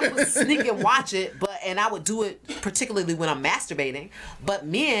you are. I would sneak and watch it, and I would do it particularly when I'm masturbating. But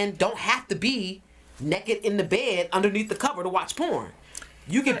men don't have to be naked in the bed underneath the cover to watch porn.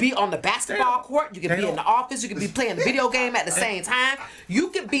 You could be on the basketball court. You could be in the office. You could be playing the video game at the same time. You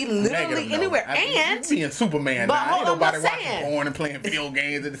could be literally anywhere. And being Superman, but now. Ain't nobody watching saying, porn and playing video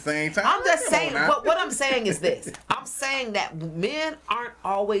games at the same time. I'm just saying. But what I'm saying is this: I'm saying that men aren't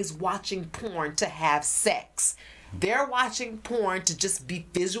always watching porn to have sex. They're watching porn to just be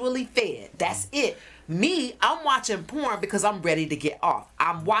visually fed. That's it. Me, I'm watching porn because I'm ready to get off.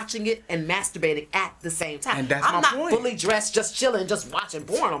 I'm watching it and masturbating at the same time. And that's I'm my not point. fully dressed, just chilling, just watching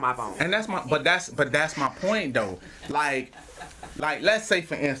porn on my phone. And that's my point though. Like let's say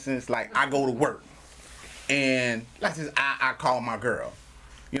for instance, like I go to work and let's just I call my girl.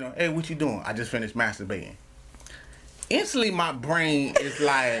 You know, hey, what you doing? I just finished masturbating. Instantly my brain is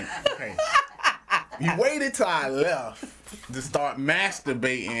like, okay, you waited till I left to start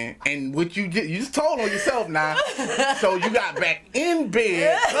masturbating, and what you just told on yourself now. So you got back in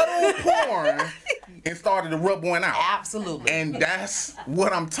bed, cut on porn, and started to rub one out. Absolutely. And that's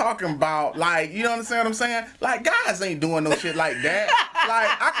what I'm talking about. Like, you understand what I'm saying? Like, guys ain't doing no shit like that. Like,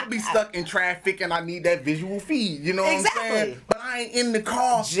 I could be stuck in traffic and I need that visual feed. You know what I'm saying? But I ain't in the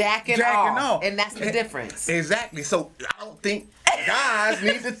car jacking off. And that's the difference. Exactly. So I don't think guys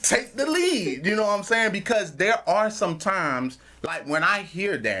need to take the lead. You know what I'm saying? Because there are some times, like when I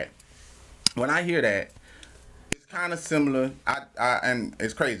hear that, it's kind of similar. And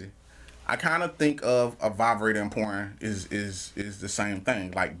it's crazy. I kind of think of a vibrator and porn is the same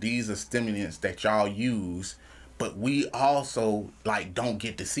thing. Like, these are stimulants that y'all use, but we also like don't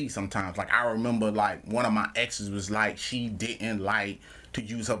get to see sometimes. Like, I remember like one of my exes was like, she didn't like to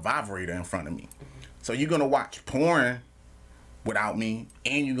use her vibrator in front of me. So you're gonna watch porn without me,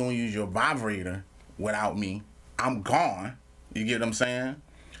 and you're gonna use your vibrator without me. I'm gone. You get what I'm saying?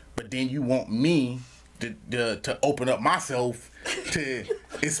 But then you want me to open up myself, to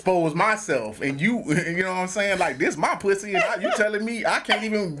expose myself, and you know what I'm saying? Like, this my pussy, and you telling me I can't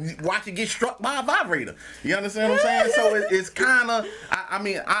even watch it get struck by a vibrator. You understand what I'm saying? So it's kind of,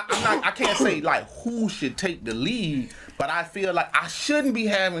 I can't say like who should take the lead, but I feel like I shouldn't be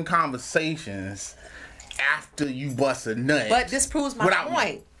having conversations after you bust a nut. But this proves my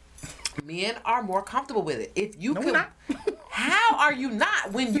point. Men are more comfortable with it. If you can, how are you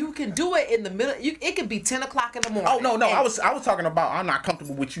not when you can do it in the middle? It could be 10 o'clock in the morning. Oh no, I was talking about I'm not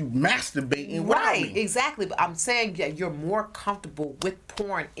comfortable with you masturbating without me. Exactly. But I'm saying that you're more comfortable with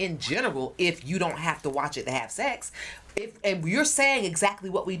porn in general if you don't have to watch it to have sex. And you're saying exactly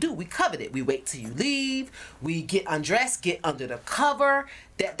what we do. We covet it. We wait till you leave. We get undressed, get under the cover.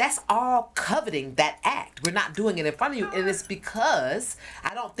 That's all coveting that act. We're not doing it in front of you. And it's because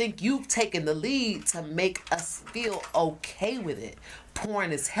I don't think you've taken the lead to make us feel okay with it.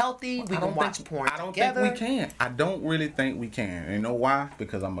 Porn is healthy. We can watch porn together. I don't think we can. I don't really think we can. And you know why?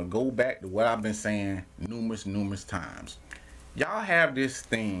 Because I'm going to go back to what I've been saying numerous times. Y'all have this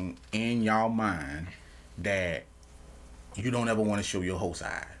thing in y'all mind that you don't ever want to show your whole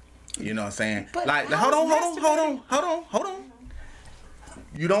side. You know what I'm saying? But like hold on.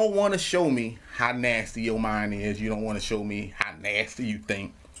 You don't want to show me how nasty your mind is. You don't want to show me how nasty you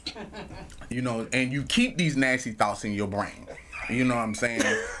think. You know, and you keep these nasty thoughts in your brain. You know what I'm saying?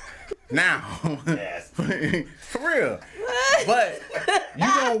 Now, for real. But you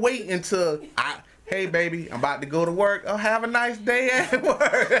gonna wait until hey baby, I'm about to go to work. Oh, have a nice day at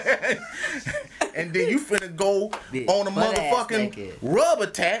work. And then you finna go on a motherfucking rub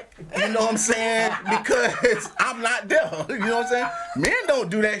attack, you know what I'm saying? Because I'm not there, you know what I'm saying? Men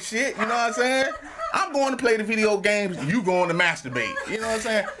don't do that shit, you know what I'm saying? I'm going to play the video games, you going to masturbate, you know what I'm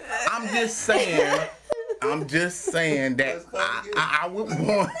saying? I'm just saying that I would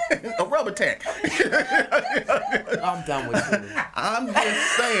want a rub attack. I'm done with you. I'm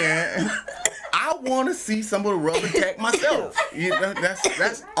just saying, I want to see somebody rub attack myself. You know,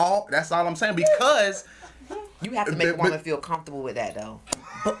 that's all I'm saying, because you have to make a woman feel comfortable with that though.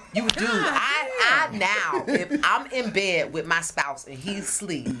 You do. I now, if I'm in bed with my spouse and he's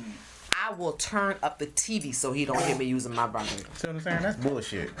asleep, I will turn up the TV so he don't hear me using my vibrator. See what I'm saying? That's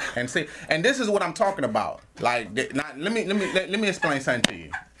bullshit. And see, and this is what I'm talking about. Like, let me explain something to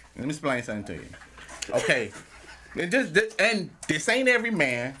you. Let me explain something to you. Okay, and this ain't every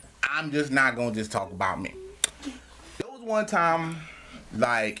man. I'm just not gonna just talk about me. There was one time,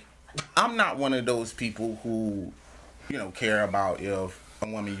 like, I'm not one of those people who, you know, care about if a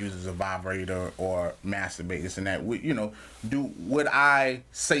woman uses a vibrator or masturbates, this and that. You know, would I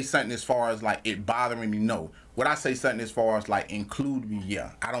say something as far as like it bothering me? No. Would I say something as far as like include me?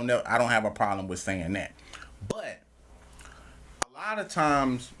 Yeah. I don't have a problem with saying that. But a lot of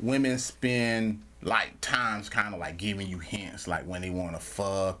times women spend like times kind of like giving you hints like when they want to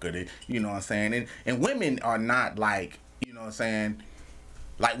fuck or they, you know what I'm saying, and women are not like, you know what I'm saying,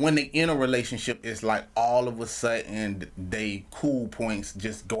 like when they in a relationship, it's like all of a sudden they cool points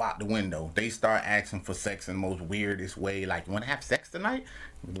just go out the window. They start asking for sex in the most weirdest way. Like, you want to have sex tonight?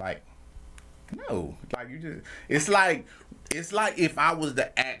 Like, no. Like, you just, it's like if I was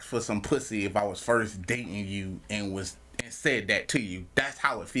to ask for some pussy if I was first dating you and said that to you, that's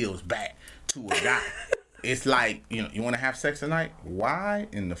how it feels back to a guy. It's like, you know, you want to have sex tonight? Why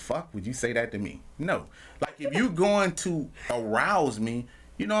in the fuck would you say that to me? No. Like, if you're going to arouse me,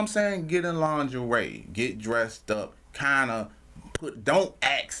 you know what I'm saying? Get in lingerie, get dressed up, kind of don't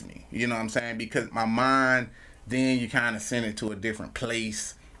ask me, you know what I'm saying? Because my mind, then you kind of send it to a different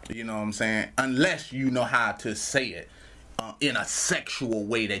place, you know what I'm saying? Unless you know how to say it in a sexual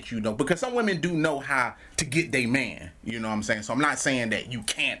way that you know. Because some women do know how to get their man, you know what I'm saying? So I'm not saying that you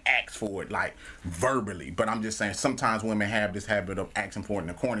can't ask for it like verbally, but I'm just saying sometimes women have this habit of asking for it in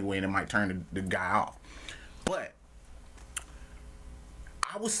a corny way and it might turn the guy off. But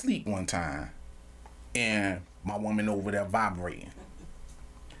I was asleep one time and my woman over there vibrating.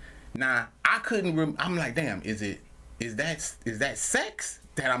 Now I couldn't. I'm like, damn, is that sex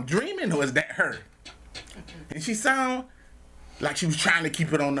that I'm dreaming or is that her? And she sound like she was trying to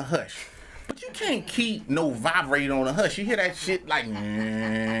keep it on the hush. But you can't keep no vibrating on the hush. You hear that shit like,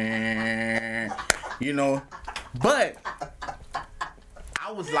 you know. But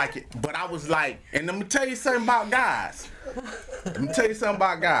I was like, and let me tell you something about guys.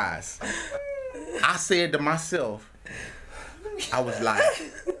 I said to myself, I was like,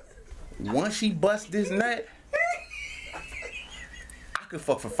 once she busts this nut, I could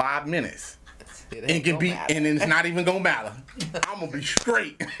fuck for 5 minutes. And can be, and it's not even gonna matter. I'm gonna be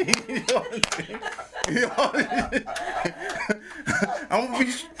straight. You know what I'm saying? You know what I'm gonna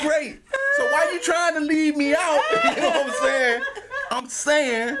be straight. So why you trying to leave me out? You know what I'm saying? I'm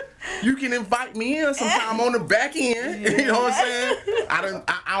saying you can invite me in sometime on the back end. You know what I'm saying?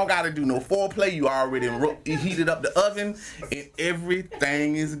 I don't gotta do no foreplay. You already heated up the oven and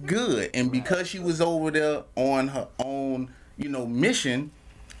everything is good. And because she was over there on her own, you know, mission,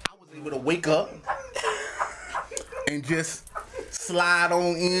 I was able to wake up and just slide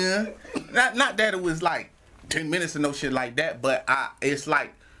on in. Not that it was like 10 minutes or no shit like that, but it's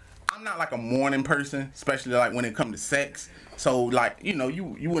like I'm not like a morning person, especially like when it comes to sex. So like, you know, she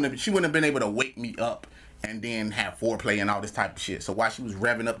wouldn't have been able to wake me up and then have foreplay and all this type of shit. So while she was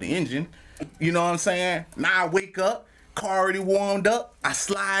revving up the engine, you know what I'm saying? Now I wake up, car already warmed up, I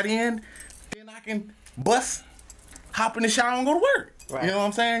slide in, then I can hop in the shower and go to work. Right. You know what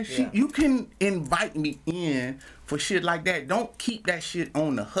I'm saying? Yeah. You can invite me in for shit like that. Don't keep that shit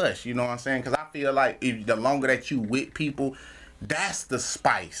on the hush. You know what I'm saying? Because I feel like the longer that you with people, that's the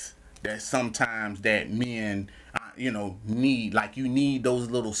spice that sometimes that men, you know, need. Like, you need those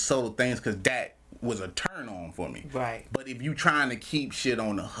little subtle things because that was a turn on for me. Right. But if you trying to keep shit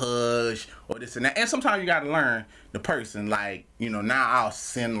on the hush or this and that, and sometimes you got to learn the person. Like, you know, now I'll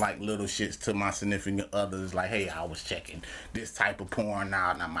send like little shits to my significant others like, hey, I was checking this type of porn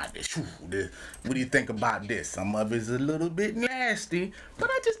out and I might be, what do you think about this? Some of it's a little bit nasty, but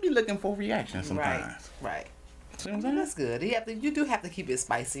I just be looking for reaction sometimes. Right. That's good. You do have to keep it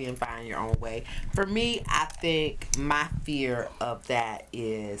spicy and find your own way. For me, I think my fear of that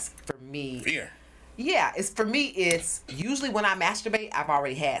is, for me, fear. Yeah, it's usually when I masturbate, I've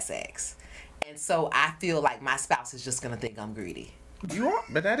already had sex. And so I feel like my spouse is just going to think I'm greedy. You are,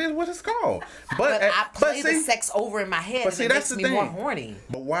 but that is what it's called. But I play the sex over in my head, and it makes me more horny.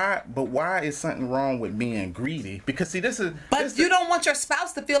 But why is something wrong with being greedy? Because see, But you don't want your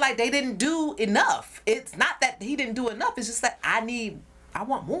spouse to feel like they didn't do enough. It's not that he didn't do enough. It's just that I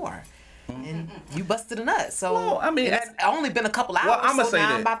want more. And you busted a nut. So, well, I mean, it's only been a couple hours, I'm so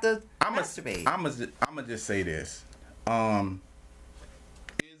now I'm about to masturbate. I'm gonna just say this.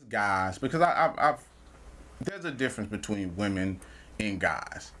 Is guys, because I've there's a difference between women and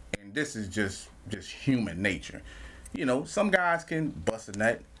guys. And this is just human nature. You know, some guys can bust a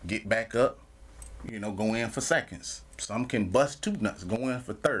nut, get back up, you know, go in for seconds. Some can bust 2 nuts, go in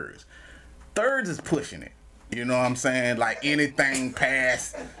for thirds. Thirds is pushing it. You know what I'm saying? Like, anything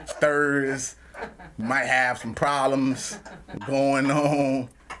past thirds might have some problems going on.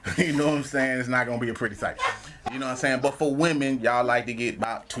 You know what I'm saying? It's not going to be a pretty sight. You know what I'm saying? But for women, y'all like to get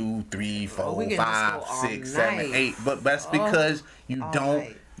about 2, 3, 4, 5, 6, 7, 8. But that's because you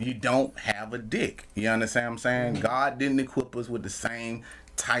don't have a dick. You understand what I'm saying? God didn't equip us with the same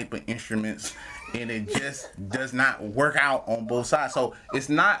type of instruments, and it just does not work out on both sides. So it's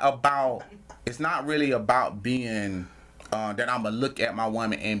not really about being that I'm gonna look at my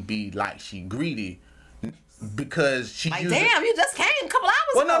woman and be like she greedy because she like, damn, you just came a couple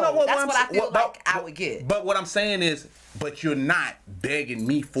hours ago. That's what I feel like I would get. But what I'm saying is, but you're not begging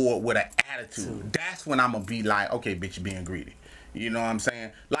me for it with an attitude. That's when I'm gonna be like, okay, bitch, you're being greedy. You know what I'm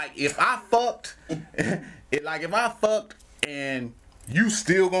saying? Like if I fucked, and you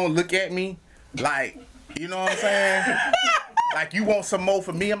still gonna look at me like, you know what I'm saying? Like you want some more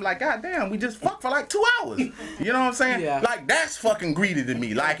from me? I'm like, God damn, we just fucked for like 2 hours. You know what I'm saying? Yeah. Like that's fucking greedy to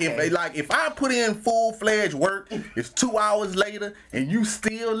me. Like if I put in full-fledged work, it's 2 hours later and you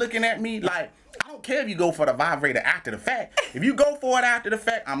still looking at me like, I don't care if you go for the vibrator after the fact. If you go for it after the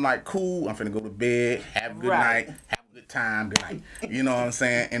fact, I'm like, cool, I'm finna go to bed, have a good night, have a good time, good night. You know what I'm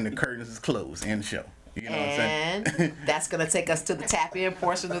saying? And the curtains is closed, end the show. You know what I'm saying? And that's gonna take us to the tap in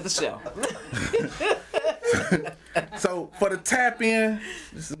portion of the show. So for the tap in,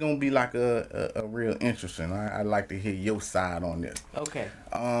 this is gonna be like a real interesting. I'd like to hear your side on this. Okay.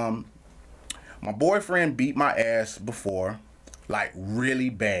 My boyfriend beat my ass before, like really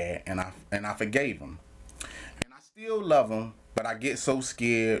bad, and I forgave him. And I still love him, but I get so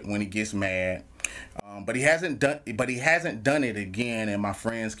scared when he gets mad. But he hasn't done it again, and my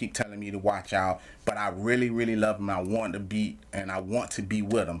friends keep telling me to watch out. But I really, really love him. I want to be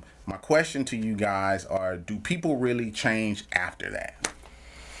with him. My question to you guys are: do people really change after that?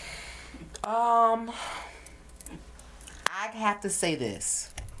 I have to say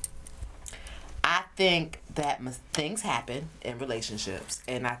this. I think that things happen in relationships,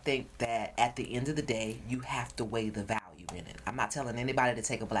 and I think that at the end of the day, you have to weigh the value in it. I'm not telling anybody to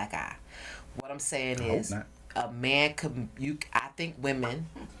take a black eye. What I'm saying is, a man could. I think women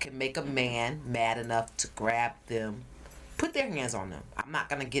can make a man mad enough to grab them, put their hands on them. I'm not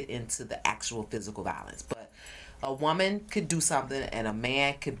gonna get into the actual physical violence, but a woman could do something, and a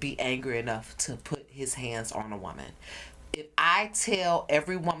man could be angry enough to put his hands on a woman. If I tell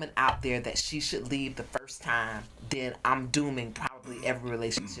every woman out there that she should leave the first time, then I'm dooming probably every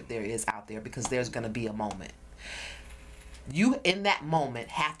relationship there is out there, because there's going to be a moment. You, in that moment,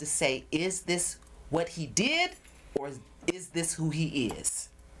 have to say, is this what he did, or is this who he is?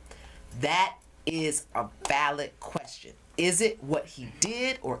 That is a valid question. Is it what he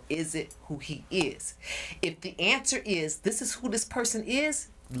did, or is it who he is? If the answer is, this is who this person is,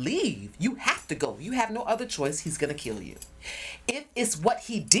 leave. You have to go. You have no other choice. He's gonna kill you. If it's what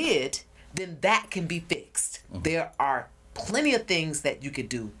he did, then that can be fixed. There are plenty of things that you could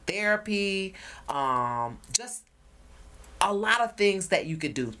do. Therapy, just a lot of things that you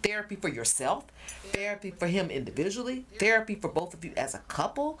could do. Therapy for yourself, therapy for him individually, therapy for both of you as a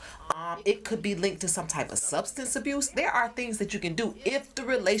couple. It could be linked to some type of substance abuse. There are things that you can do if the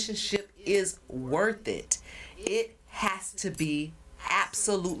relationship is worth it. It has to be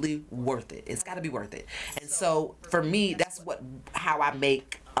absolutely worth it. It's got to be worth it. And so for me, that's how I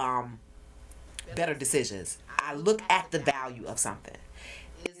make better decisions. I look at the value of something.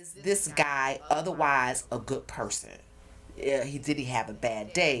 Is this guy otherwise a good person? Did he have a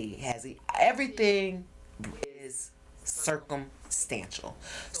bad day? Has he? Everything is circumstantial.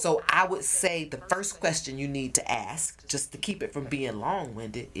 So I would say the first question you need to ask, just to keep it from being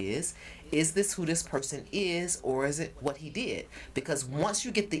long-winded, is this who this person is, or is it what he did? Because once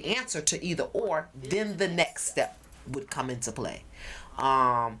you get the answer to either or, then the next step would come into play.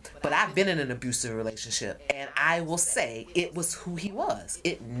 But I've been in an abusive relationship, and I will say it was who he was.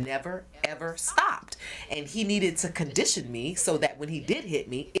 It never ever stopped, and he needed to condition me so that when he did hit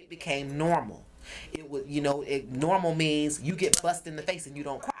me, it became normal. It was, normal means you get busted in the face and you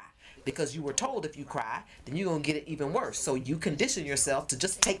don't cry, because you were told if you cry, then you're gonna get it even worse. So you condition yourself to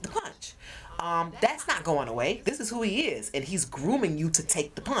just take the punch. That's not going away. This is who he is, and he's grooming you to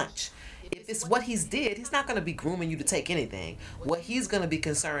take the punch. If it's what he's did, he's not going to be grooming you to take anything. What he's going to be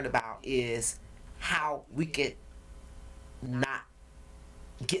concerned about is how we could not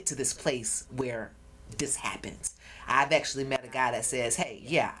get to this place where this happens. I've actually met a guy that says, hey,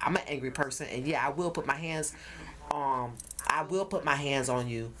 yeah, I'm an angry person, and yeah, I will put my hands on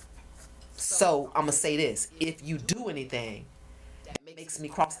you. So I'm going to say this. If you do anything that makes me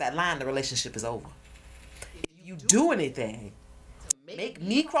cross that line, the relationship is over. If you do anything make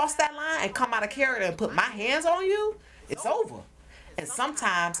me cross that line and come out of character and put my hands on you, it's over. And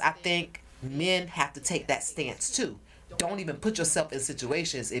sometimes I think men have to take that stance too. Don't even put yourself in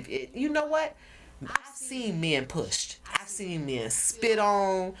situations you know what? I've seen men pushed. I've seen men spit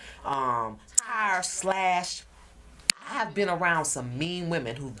on, tire slashed. I've been around some mean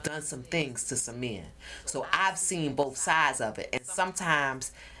women who've done some things to some men. So I've seen both sides of it. And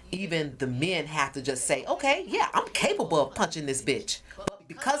sometimes even the men have to just say, okay, yeah, I'm capable of punching this bitch. But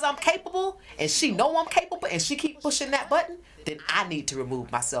because I'm capable and she know I'm capable and she keep pushing that button, then I need to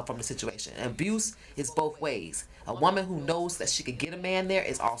remove myself from the situation. Abuse is both ways. A woman who knows that she could get a man there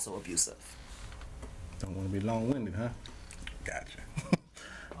is also abusive. Don't want to be long-winded, huh? Gotcha.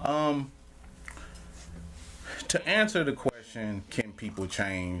 To answer the question, can people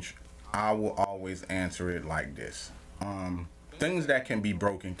change? I will always answer it like this. Things that can be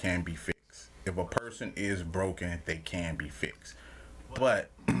broken can be fixed. If a person is broken, they can be fixed. But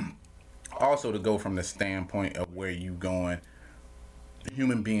also to go from the standpoint of where you going,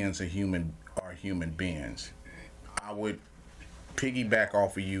 human beings are human beings. I would piggyback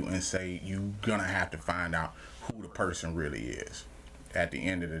off of you and say you gonna have to find out who the person really is at the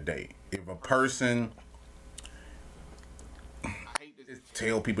end of the day. If a person, I hate to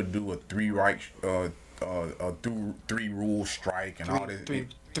tell people to do a three rule strike and all this.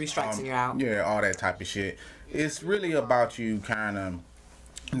 Three strikes and you're out. Yeah, all that type of shit. It's really about you kind of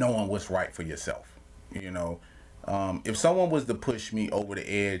knowing what's right for yourself. You know, if someone was to push me over the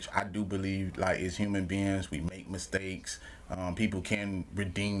edge, I do believe, like, as human beings, we make mistakes. People can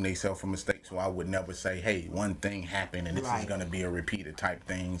redeem themselves from mistakes, so I would never say, hey, one thing happened and this is going to be a repeated type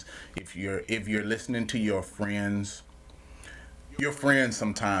things. If you're listening to your friends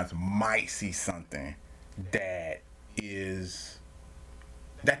sometimes might see something that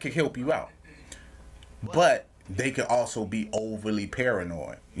could help you out, but they could also be overly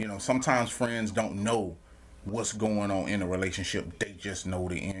paranoid. You know, sometimes friends don't know what's going on in a relationship, they just know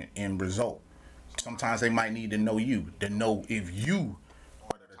the end result. Sometimes they might need to know you, to know if you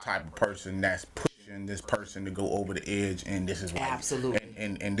are the type of person that's pushing this person to go over the edge, and this is why absolutely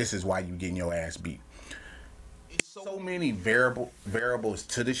and this is why you getting your ass beat. It's so many variables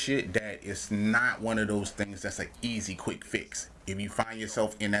to the shit that it's not one of those things that's an easy quick fix. If you find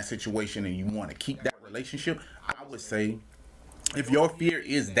yourself in that situation and you want to keep that relationship, I would say, if your fear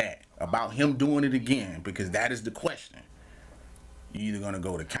is that about him doing it again, because that is the question, you're either going to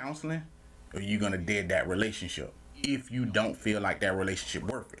go to counseling or you're going to dead that relationship if you don't feel like that relationship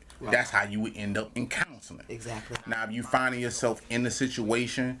worth it. Right. That's how you would end up in counseling. Exactly. Now, if you finding yourself in the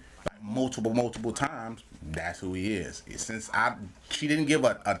situation like multiple times, that's who he is. Since she didn't give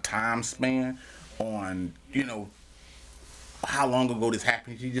a time span on, you know, how long ago this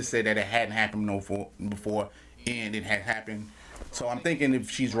happened. She just said that it hadn't happened before and it had happened. So I'm thinking if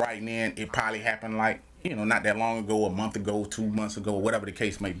she's writing in, it probably happened like, you know, not that long ago, a month ago, 2 months ago, whatever the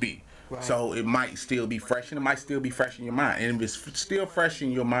case may be. Right. So it might still be fresh, and it might still be fresh in your mind. And if it's still fresh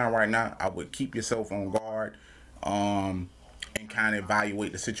in your mind right now, I would keep yourself on guard, and kind of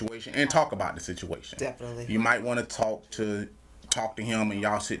evaluate the situation and talk about the situation. Definitely. You might want to talk to him, and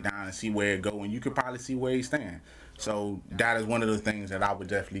y'all sit down and see where it go, and you could probably see where he stands. So that is one of the things that I would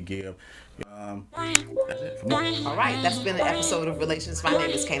definitely give. That's it for me. All right, that's been an episode of Relations. My name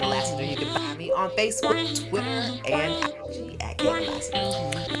is Kaynah Lassiter. You can find me on Facebook, Twitter, and IG at Kaynah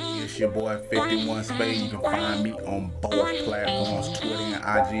Lassiter. It's your boy 51 Spade. You can find me on both platforms, Twitter and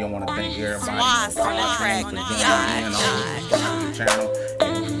IG. I want to thank everybody for joining in on the channel.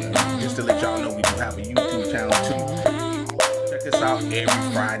 And just to let y'all know, we do have a YouTube channel too. Check us out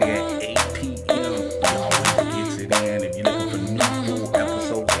every Friday at 8 p.m.